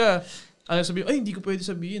 Tatanungin ka. Sabihin, hindi ko pwede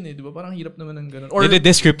sabihin di ba? Parang hirap naman ng ganun. Or,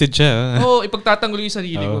 descripted siya. ipagtatanggol yung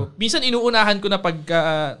sarili ko. Minsan inuunahan ko na pag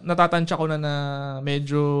natatansya ko na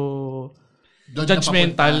medyo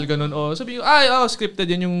judgmental, ganun. O, sabi ko, scripted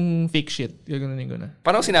yan yung fake shit. Ganun.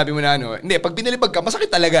 Parang sinabi mo na hindi, pag binilibag ka, masakit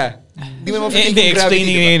talaga. Hindi mo ma-feel hindi,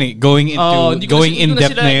 explaining na yun eh. Going in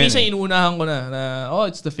depth na yun. Minsan inuunahan ko na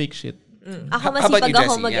it's the fake shit. Ako masipag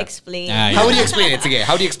ako mag-explain. How would you explain it? Sige,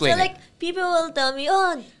 how do you explain it? So like, people will tell me,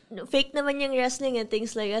 fake naman yung wrestling and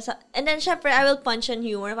things like that. And then, syempre, I will punch on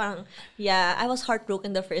humor. Parang, I was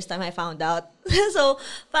heartbroken the first time I found out. So,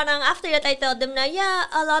 parang after that, I tell them na,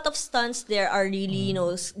 a lot of stunts there are really,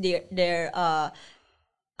 they're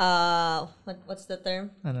what's the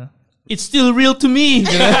term? Ano? It's still real to me.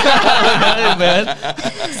 So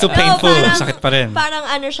painful. Sakit pa rin. Parang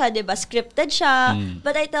siya, diba? Scripted siya.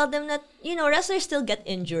 But I tell them that, wrestlers still get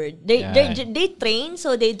injured. They train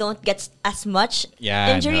so they don't get as much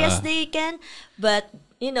injury as they can. But,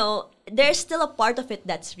 there's still a part of it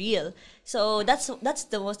that's real. So, that's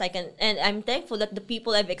the most I can... And I'm thankful that the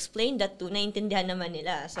people I've explained that to, naintindihan naman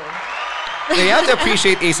nila. So... You have to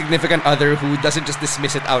appreciate a significant other who doesn't just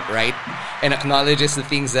dismiss it outright and acknowledges the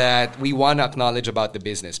things that we want to acknowledge about the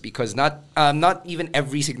business, because not even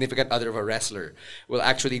every significant other of a wrestler will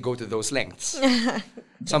actually go to those lengths.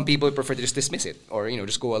 Some people prefer to just dismiss it or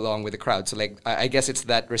just go along with the crowd. So I guess it's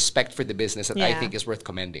that respect for the business that I think is worth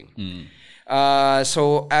commending.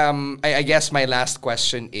 So I guess my last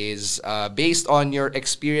question is, based on your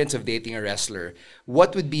experience of dating a wrestler,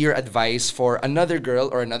 what would be your advice for another girl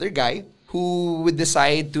or another guy who would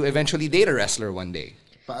decide to eventually date a wrestler one day?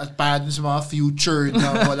 Paano sa mga future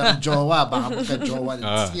na walang jowa, baka magka-jowa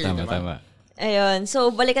next year, Tama. Ayun. So,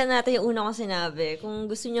 balikan natin yung una kong sinabi. Kung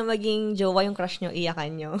gusto nyo maging jowa yung crush nyo,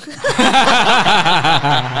 iyakan nyo.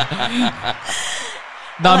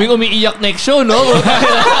 Daming umiiyak next show, no?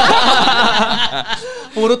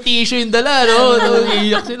 Puro tissue yung dala, no?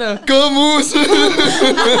 Umiiyak sila. Kamus!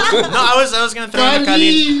 No, I was gonna throw in a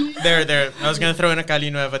Kali. There. I was gonna throw in a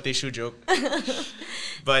Kali Nueva tissue joke.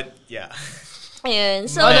 But, yeah. Ayun.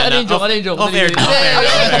 So, ano yung joke? Off air.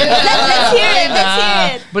 Let's hear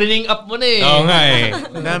it. Bring up mo na eh. Oo nga eh.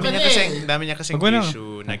 Dami niya kasing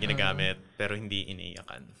tissue na ginagamit pero hindi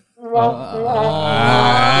iniiyakan.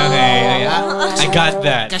 Okay. I got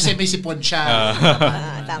that. Kasi may sipon siya.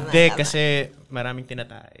 Hindi, kasi maraming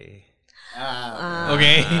tinatae.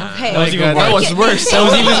 Okay. That was worse.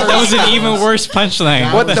 That was an even worse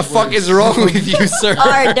punchline. What the fuck is wrong with you, sir?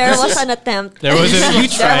 Or there was an attempt. There was you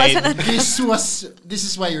tried. This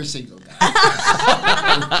is why you're single.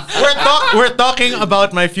 We're talking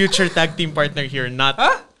about my future tag team partner here, not...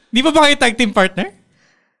 Di ba kayo tag team partner?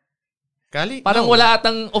 Kali? Parang wala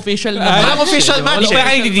atang official na match. Walang official match. Wala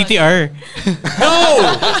kayo ni DTR. No!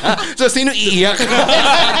 So, sino iiyak?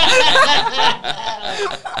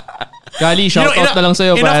 Kali, shoutout na lang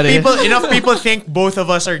sa'yo, pare. Enough people think both of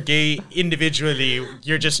us are gay individually.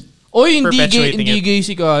 You're just perpetuating it. Hindi gay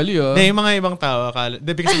si Kali, ah. Yung mga ibang tao,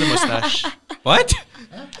 because of the mustache. What?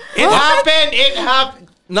 It happened!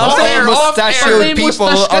 Not all mustachioed people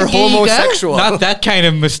are homosexual. Not that kind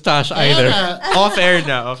of mustache either. Off air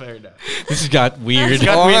na. This has got weird.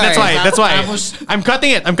 That's why. I'm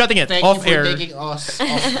cutting it. Thank off you for air. taking us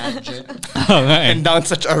off tangent. And down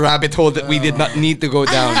such a rabbit hole that we did not need to go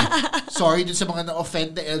down. Sorry dun sa mga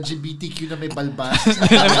na-offend na LGBTQ na may balbas.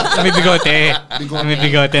 May bigote. May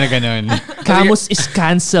bigote na ganun. Camus is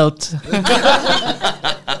cancelled.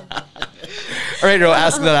 Alright, Ro,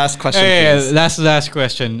 ask the last question, please. Last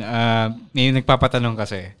question. May nagpapatanong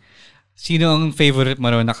kasi. Sino ang favorite mo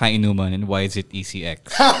na kainuman and why is it ECX?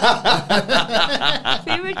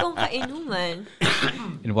 Favorite kong kainuman?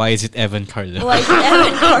 And why is it Evan Carlo? Why is it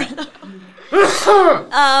Evan Carlo?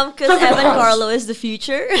 Because Evan Carlo is the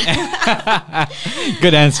future.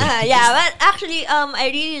 Good answer. But actually, I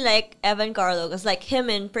really like Evan Carlo because like him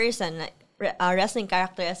in person, wrestling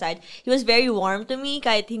character aside, he was very warm to me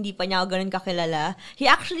kahit hindi pa niya ako ganun kakilala. He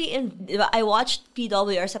actually, I watched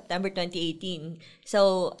PWR September 2018.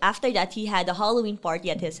 So, after that, he had a Halloween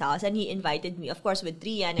party at his house and he invited me, of course, with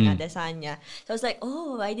Trian and Adesan niya. So, I was like,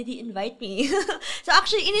 why did he invite me? So,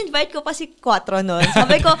 actually, in-invite ko pa si Quatro noon.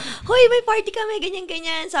 Sabi ko, hoy, may party kami,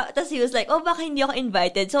 ganyan-ganyan. So, tapos he was like, baka hindi ako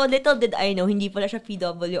invited. So, little did I know, hindi pala siya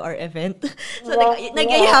PWR event. So,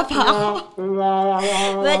 nag-aya pa ako.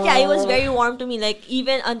 But yeah, he was very warm to me. Like,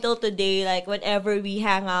 even until today, like, whenever we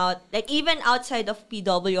hang out, like, even outside of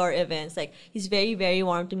PWR events, like, he's very, very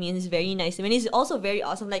warm to me and he's very nice to me. And he's also very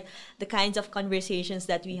awesome, like, the kinds of conversations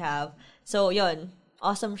that we have. So, yun.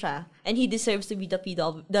 Awesome siya. And he deserves to be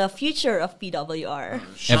the future of PWR.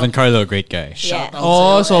 Evan Carlo, great guy. Yeah.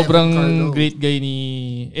 Sobrang great guy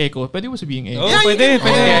ni Echo. Pwede mo sabihin Echo? Pwede.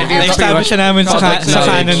 Na-establish siya namin sa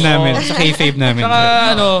canon namin, sa kayfabe namin.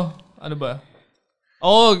 Saka, ano ba?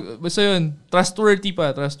 Basta yun. Trustworthy.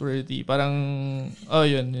 Parang,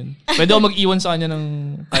 yun. Pwede ako mag-iwan sa kanya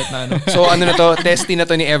ng kahit na ano. So ano na to? Testy na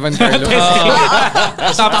to ni Evan Carlo.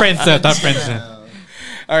 Top friends na.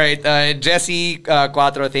 All right, Jesse,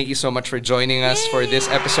 Quatro, thank you so much for joining us for this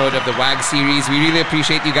episode of the WAG series. We really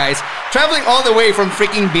appreciate you guys traveling all the way from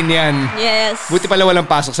freaking Binyan. Yes. Buti pala walang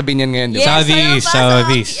pasok sa Binyan ngayon. Yes,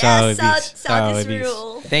 Southeast.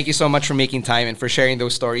 rule. Thank you so much for making time and for sharing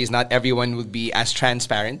those stories. Not everyone would be as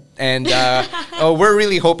transparent. And we're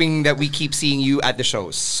really hoping that we keep seeing you at the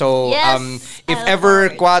shows. So if ever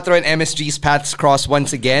Quatro and MSG's paths cross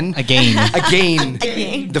once again,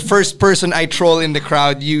 the first person I troll in the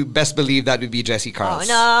crowd, you best believe that would be Jesse Carls.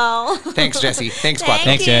 Oh, no. Thanks, Jesse. Thanks, Quatro.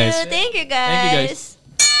 Thank you, guys.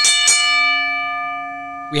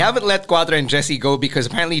 We haven't let Quatro and Jesse go because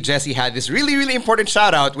apparently Jesse had this really, really important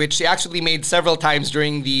shout out, which she actually made several times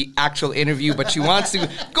during the actual interview, but she wants to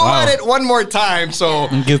go at it one more time. So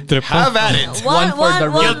have at it. One for the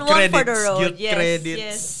road. Guilt credits.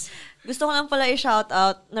 Yes. Gusto ko lang pala i-shout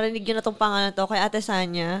out. Narinig yun na itong pangalan to kay Ate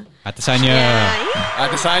Sanya. Ate Sanya.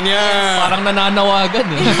 Ate Sanya. Parang nananawagan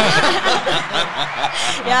eh.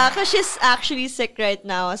 Yeah, because she's actually sick right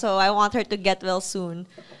now. So I want her to get well soon.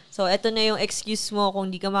 So ito na yung excuse mo kung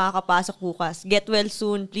di ka makakapasok bukas. Get well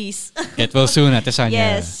soon, please. Get well soon, Ate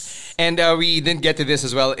Sanya. Yes. And we didn't get to this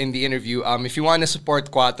as well in the interview. If you want to support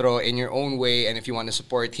Quatro in your own way, and if you want to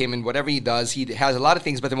support him in whatever he does, he has a lot of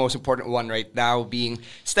things, but the most important one right now being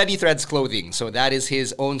Steady Threads Clothing. So that is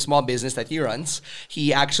his own small business that he runs.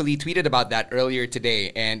 He actually tweeted about that earlier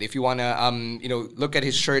today. And if you want to, look at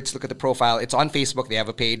his shirts, look at the profile, it's on Facebook. They have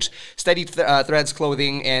a page, Steady Threads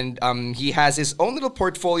Clothing, and he has his own little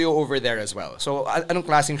portfolio over there as well. So anong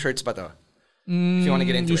klaseng shirts ba to? If you want to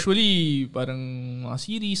get into usually, parang mga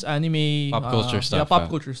series, anime, pop culture stuff. Yeah, pop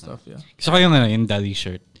culture stuff, yeah. Gusto ko yung Dali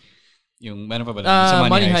shirt. Yung, ano pa ba? Sa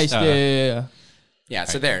Money Heist, yeah. Yeah,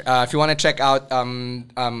 so there. If you want to check out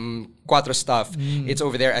Quatro stuff, it's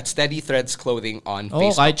over there at Steady Threads Clothing on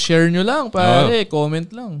Facebook. Kahit share nyo lang, pare.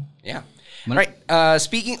 Comment lang. Yeah. All right.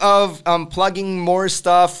 Speaking of plugging more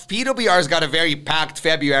stuff, PWR's got a very packed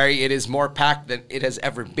February. It is more packed than it has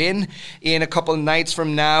ever been. In a couple nights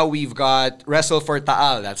from now, we've got Wrestle for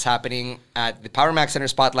Taal. That's happening at the Power Max Center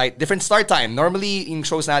Spotlight. Different start time. Normally, yung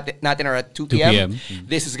shows natin are at 2 p.m.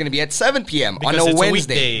 This is going to be at 7 p.m. Because on a it's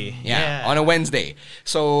Wednesday. A yeah, on a Wednesday.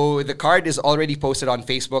 So the card is already posted on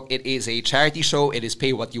Facebook. It is a charity show. It is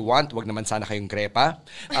pay what you want. Wag naman sana kayong grepa.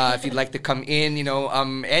 If you'd like to come in,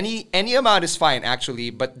 any amount is fine actually,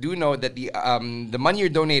 but do know that the money you're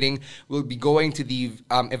donating will be going to the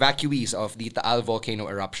evacuees of the Taal volcano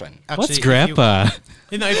eruption. Actually, what's grepa?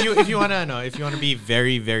 If you wanna be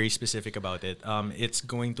very, very specific about it, it's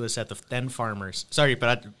going to a set of 10 farmers. Sorry,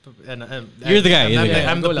 but you're the guy.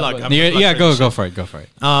 I'm the plug. Go for it.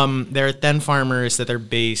 There are 10 farmers that are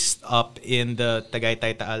based up in the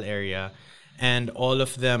Tagaytay Taal area, and all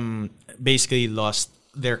of them basically lost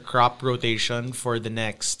their crop rotation for the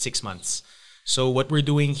next 6 months. So what we're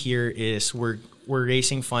doing here is we're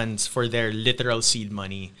raising funds for their literal seed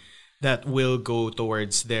money that will go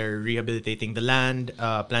towards their rehabilitating the land,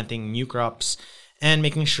 planting new crops, and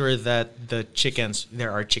making sure that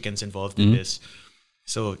there are chickens involved in this.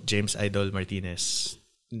 So James Idol Martinez,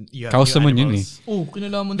 you have Kaus new naman yun animals. Oh,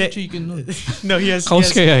 kinalaman the chicken nun. No, yes.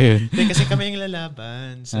 Kaus kaya yun. Kasi kami yung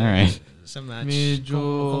lalaban. So, alright. Sa match. Medyo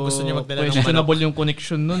kung gusto niyo magdala ng questionable yung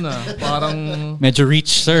connection nun Parang medyo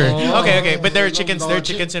reach, sir. Okay. But there are chickens involved.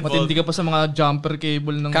 Matindi ka pa sa mga jumper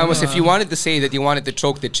cable ng Camus, if you wanted to say that you wanted to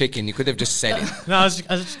choke the chicken, you could have just said it. No, I was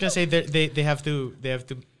just gonna say they have to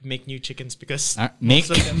make new chickens because make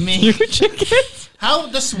new chickens. How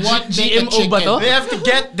does one make a GMO chicken? ba to?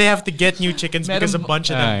 They have to get new chickens because a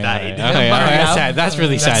bunch of them died. Okay, that's sad. That's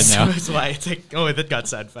really sad now. That's why it's like, that got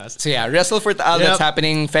sad fast. So yeah, Wrestle for Taal, that's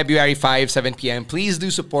happening February 5, 7 p.m. Please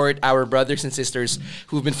do support our brothers and sisters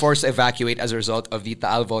who've been forced to evacuate as a result of the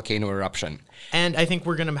Taal volcano eruption. And I think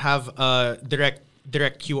we're gonna have a direct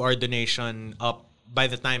QR donation up by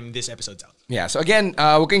the time this episode's out. Yeah, so again,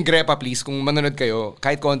 huwag kayong grepa please. Kung manonood kayo,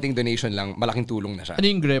 kahit konting donation lang, malaking tulong na siya. Ano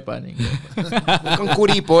yung grepa? Huwag kang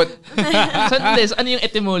kuripot. Ano yung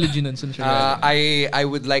etymology nun? I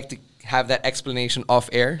would like to have that explanation off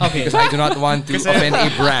air because I do not want to offend a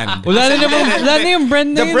brand. Wala na yung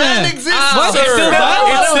brand na yun. The brand exists, what? sir.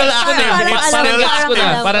 It's still active.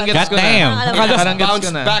 Parang gets ko na. Parang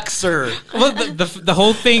bounce back, sir. Well, the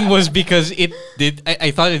whole thing was because it did.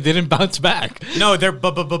 I thought it didn't bounce back. No, they're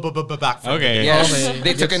back. Okay. Yes,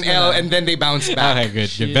 they took an L and then they bounced back. Okay,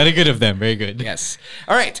 good. Very good of them. Very good. Yes.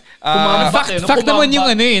 All right. Fact naman yung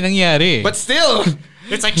nangyari. But still,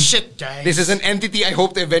 It's like, shit, guys. This is an entity I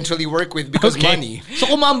hope to eventually work with because money. So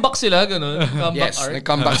kumambak sila, ganun. Comeback Yes, arc.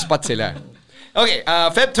 nag-comeback spot sila. Okay,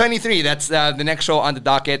 Feb 23, that's the next show on the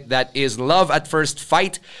docket. That is Love at First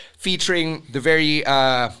Fight, featuring the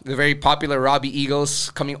very popular Robbie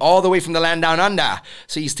Eagles, coming all the way from the land down under.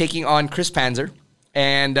 So he's taking on Chris Panzer.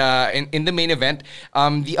 And in the main event,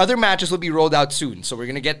 the other matches will be rolled out soon. So we're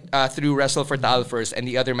going to get through Wrestle for Tal first, and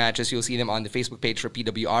the other matches, you'll see them on the Facebook page for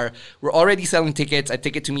PWR. We're already selling tickets at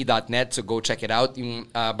tickettome.net, so go check it out. Yung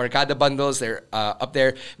Barkada bundles, they're up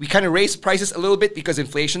there. We kind of raised prices a little bit because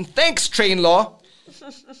inflation. Thanks, Train Law!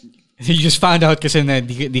 You just found out kasi na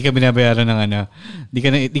di ka binabayaran ng ano. Di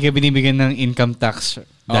ka binibigyan ng income tax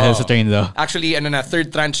dahil sa train law. Actually, third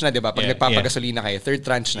tranche na, di ba? Pag nagpapagasolina kayo, third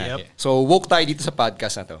tranche na. Yep. So, woke tayo dito sa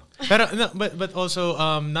podcast na to. Pero, but also,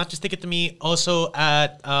 not just Ticket to Me, also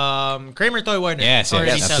at Kramer Toy Warner. Yes,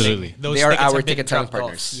 absolutely. Those they are tickets our have been ticket selling dropped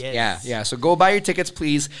partners. off. Yes. Yeah. So go buy your tickets,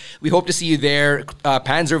 please. We hope to see you there.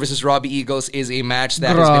 Panzer versus Robbie Eagles is a match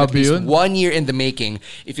that has been at least 1 year in the making.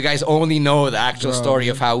 If you guys only know the actual story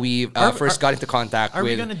of how we first got into contact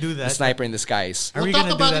with the Sniper in the Skies. Are we We'll going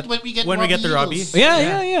to talk do about that it when we get to Robbie?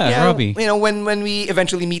 Yeah, Robbie. You know, when we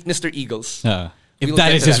eventually meet Mr. Eagles. If we'll that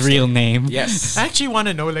get is to his that real story. name. Yes. I actually want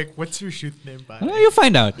to know, like, what's your shoot name, by? Well, you'll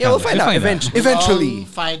find out. Yeah, we'll find out. Eventually.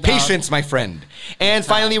 Find out. Patience, my friend. And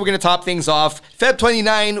finally, we're going to top things off. Feb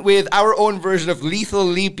 29 with our own version of Lethal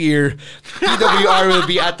Leap Year. PWR will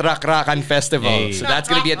be at Rakrakan Festival. Hey. So that's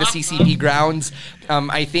going to be at the CCP grounds.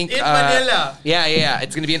 I think... In Manila. Yeah.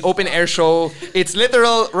 It's going to be an open air show. It's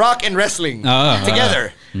literal rock and wrestling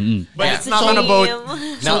together. But it's not on a boat.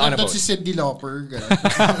 So, Not on a nandun boat. si Cyndi Lauper.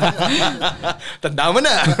 Tanda mo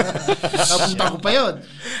na. Napunta ko pa yun.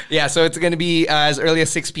 Yeah, so it's going to be as early as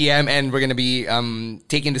 6 p.m. and we're going to be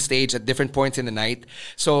taking the stage at different points in the night.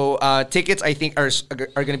 So tickets, I think, are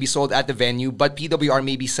going to be sold at the venue, but PWR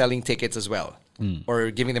may be selling tickets as well.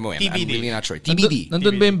 Or giving them away. I'm really not sure. TBD.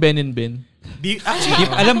 Nandun ba yung Ben and Ben?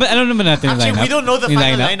 Alam naman natin yung lineup. We don't know the Yung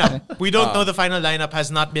final lineup. We don't know the final lineup. Has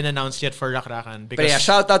not been announced yet for Rakrakan. But yeah,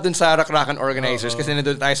 shout out dun sa Rakrakan organizers kasi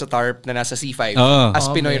nandun tayo sa TARP na nasa C5 as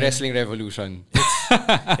Pinoy Wrestling Revolution.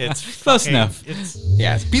 It's close enough.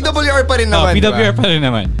 Yes, PWR pa rin naman. PWR pa rin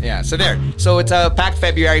naman. Yeah, so there. So it's a packed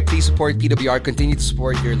February. Please support PWR. Continue to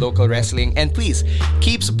support your local wrestling. And please,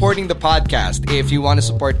 keep supporting the podcast. If you want to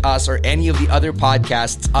support us or any of the other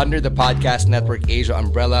podcasts under the Podcast Network Asia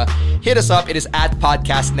umbrella, hit us up. It is at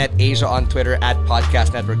Podcast Net Asia on Twitter, at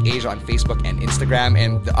Podcast Network Asia on Facebook and Instagram.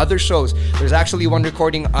 And the other shows, there's actually one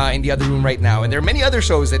recording in the other room right now. And there are many other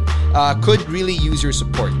shows that could really use your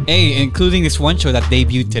support. Hey, including this one show that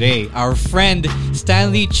debuted today. Our friend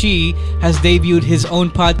Stanley Chi has debuted his own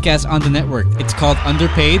podcast on the network. It's called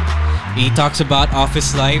Underpaid. He talks about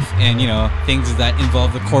office life and, things that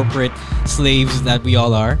involve the corporate slaves that we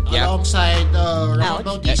all are. Yeah. Alongside Ramon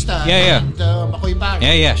Bautista and Makoy Park.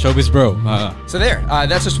 Yeah, Showbiz Bro. So there,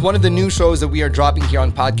 that's just one of the new shows that we are dropping here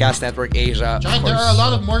on Podcast Network Asia. Giant, there are a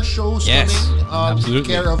lot of more shows coming.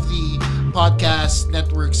 Absolutely. Care of the Podcast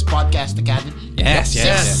Network's Podcast Academy. Yes.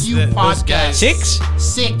 Six new podcasts. Six?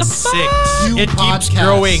 Six. It keeps podcasts.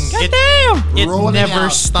 growing. It Rolling never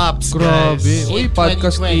out. stops, Grabe. guys. Uy, In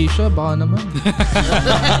Podcast 2020. Asia, baka naman.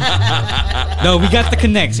 No, we got the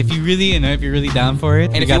connects. If you're really down for it,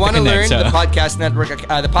 And we if got you want to the learn, connects. the Podcast Network,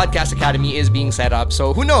 the Podcast Academy is being set up.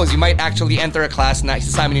 So who knows? You might actually enter a class na isa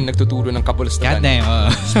sa amin yung nagtuturo ng kabulustugan. Goddamn.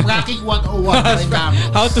 Spracking 101 by Ramos.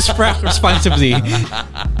 How to sprack responsibly.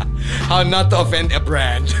 How not to offend a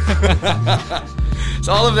brand.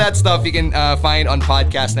 So all of that stuff you can find on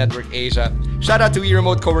Podcast Network Asia. Shout out to We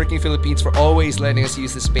Remote Co-working Philippines for always letting us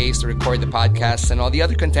use the space to record the podcasts and all the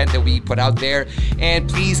other content that we put out there. And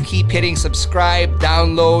please keep hitting subscribe,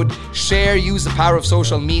 download, share, use the power of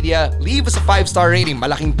social media. Leave us a 5-star rating.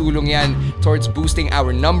 Malaking tulong yan towards boosting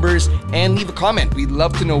our numbers. And leave a comment. We'd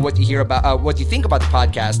love to know what you hear about, what you think about the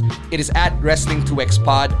podcast. It is at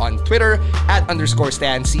Wrestling2XPod on Twitter, at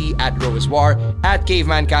 @_StanC, at Roiswar, at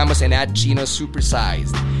Caveman Camus, and at Gino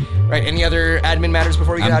Supersized. Right, any other admin matters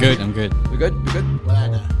before we get out of here? I'm good. We good? Wala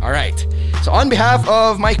na. All right. So on behalf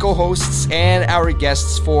of my co-hosts and our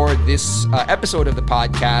guests for this episode of the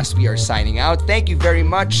podcast, we are signing out. Thank you very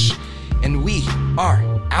much. And we are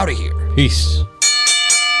out of here. Peace.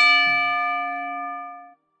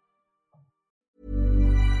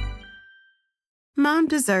 Mom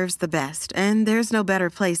deserves the best, and there's no better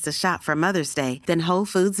place to shop for Mother's Day than Whole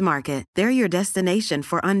Foods Market. They're your destination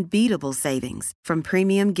for unbeatable savings, from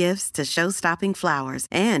premium gifts to show-stopping flowers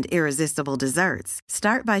and irresistible desserts.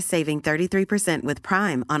 Start by saving 33% with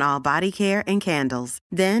Prime on all body care and candles.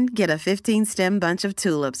 Then get a 15-stem bunch of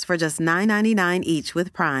tulips for just $9.99 each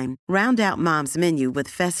with Prime. Round out Mom's menu with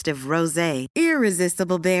festive rosé,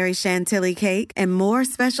 irresistible berry chantilly cake, and more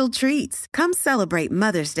special treats. Come celebrate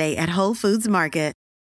Mother's Day at Whole Foods Market.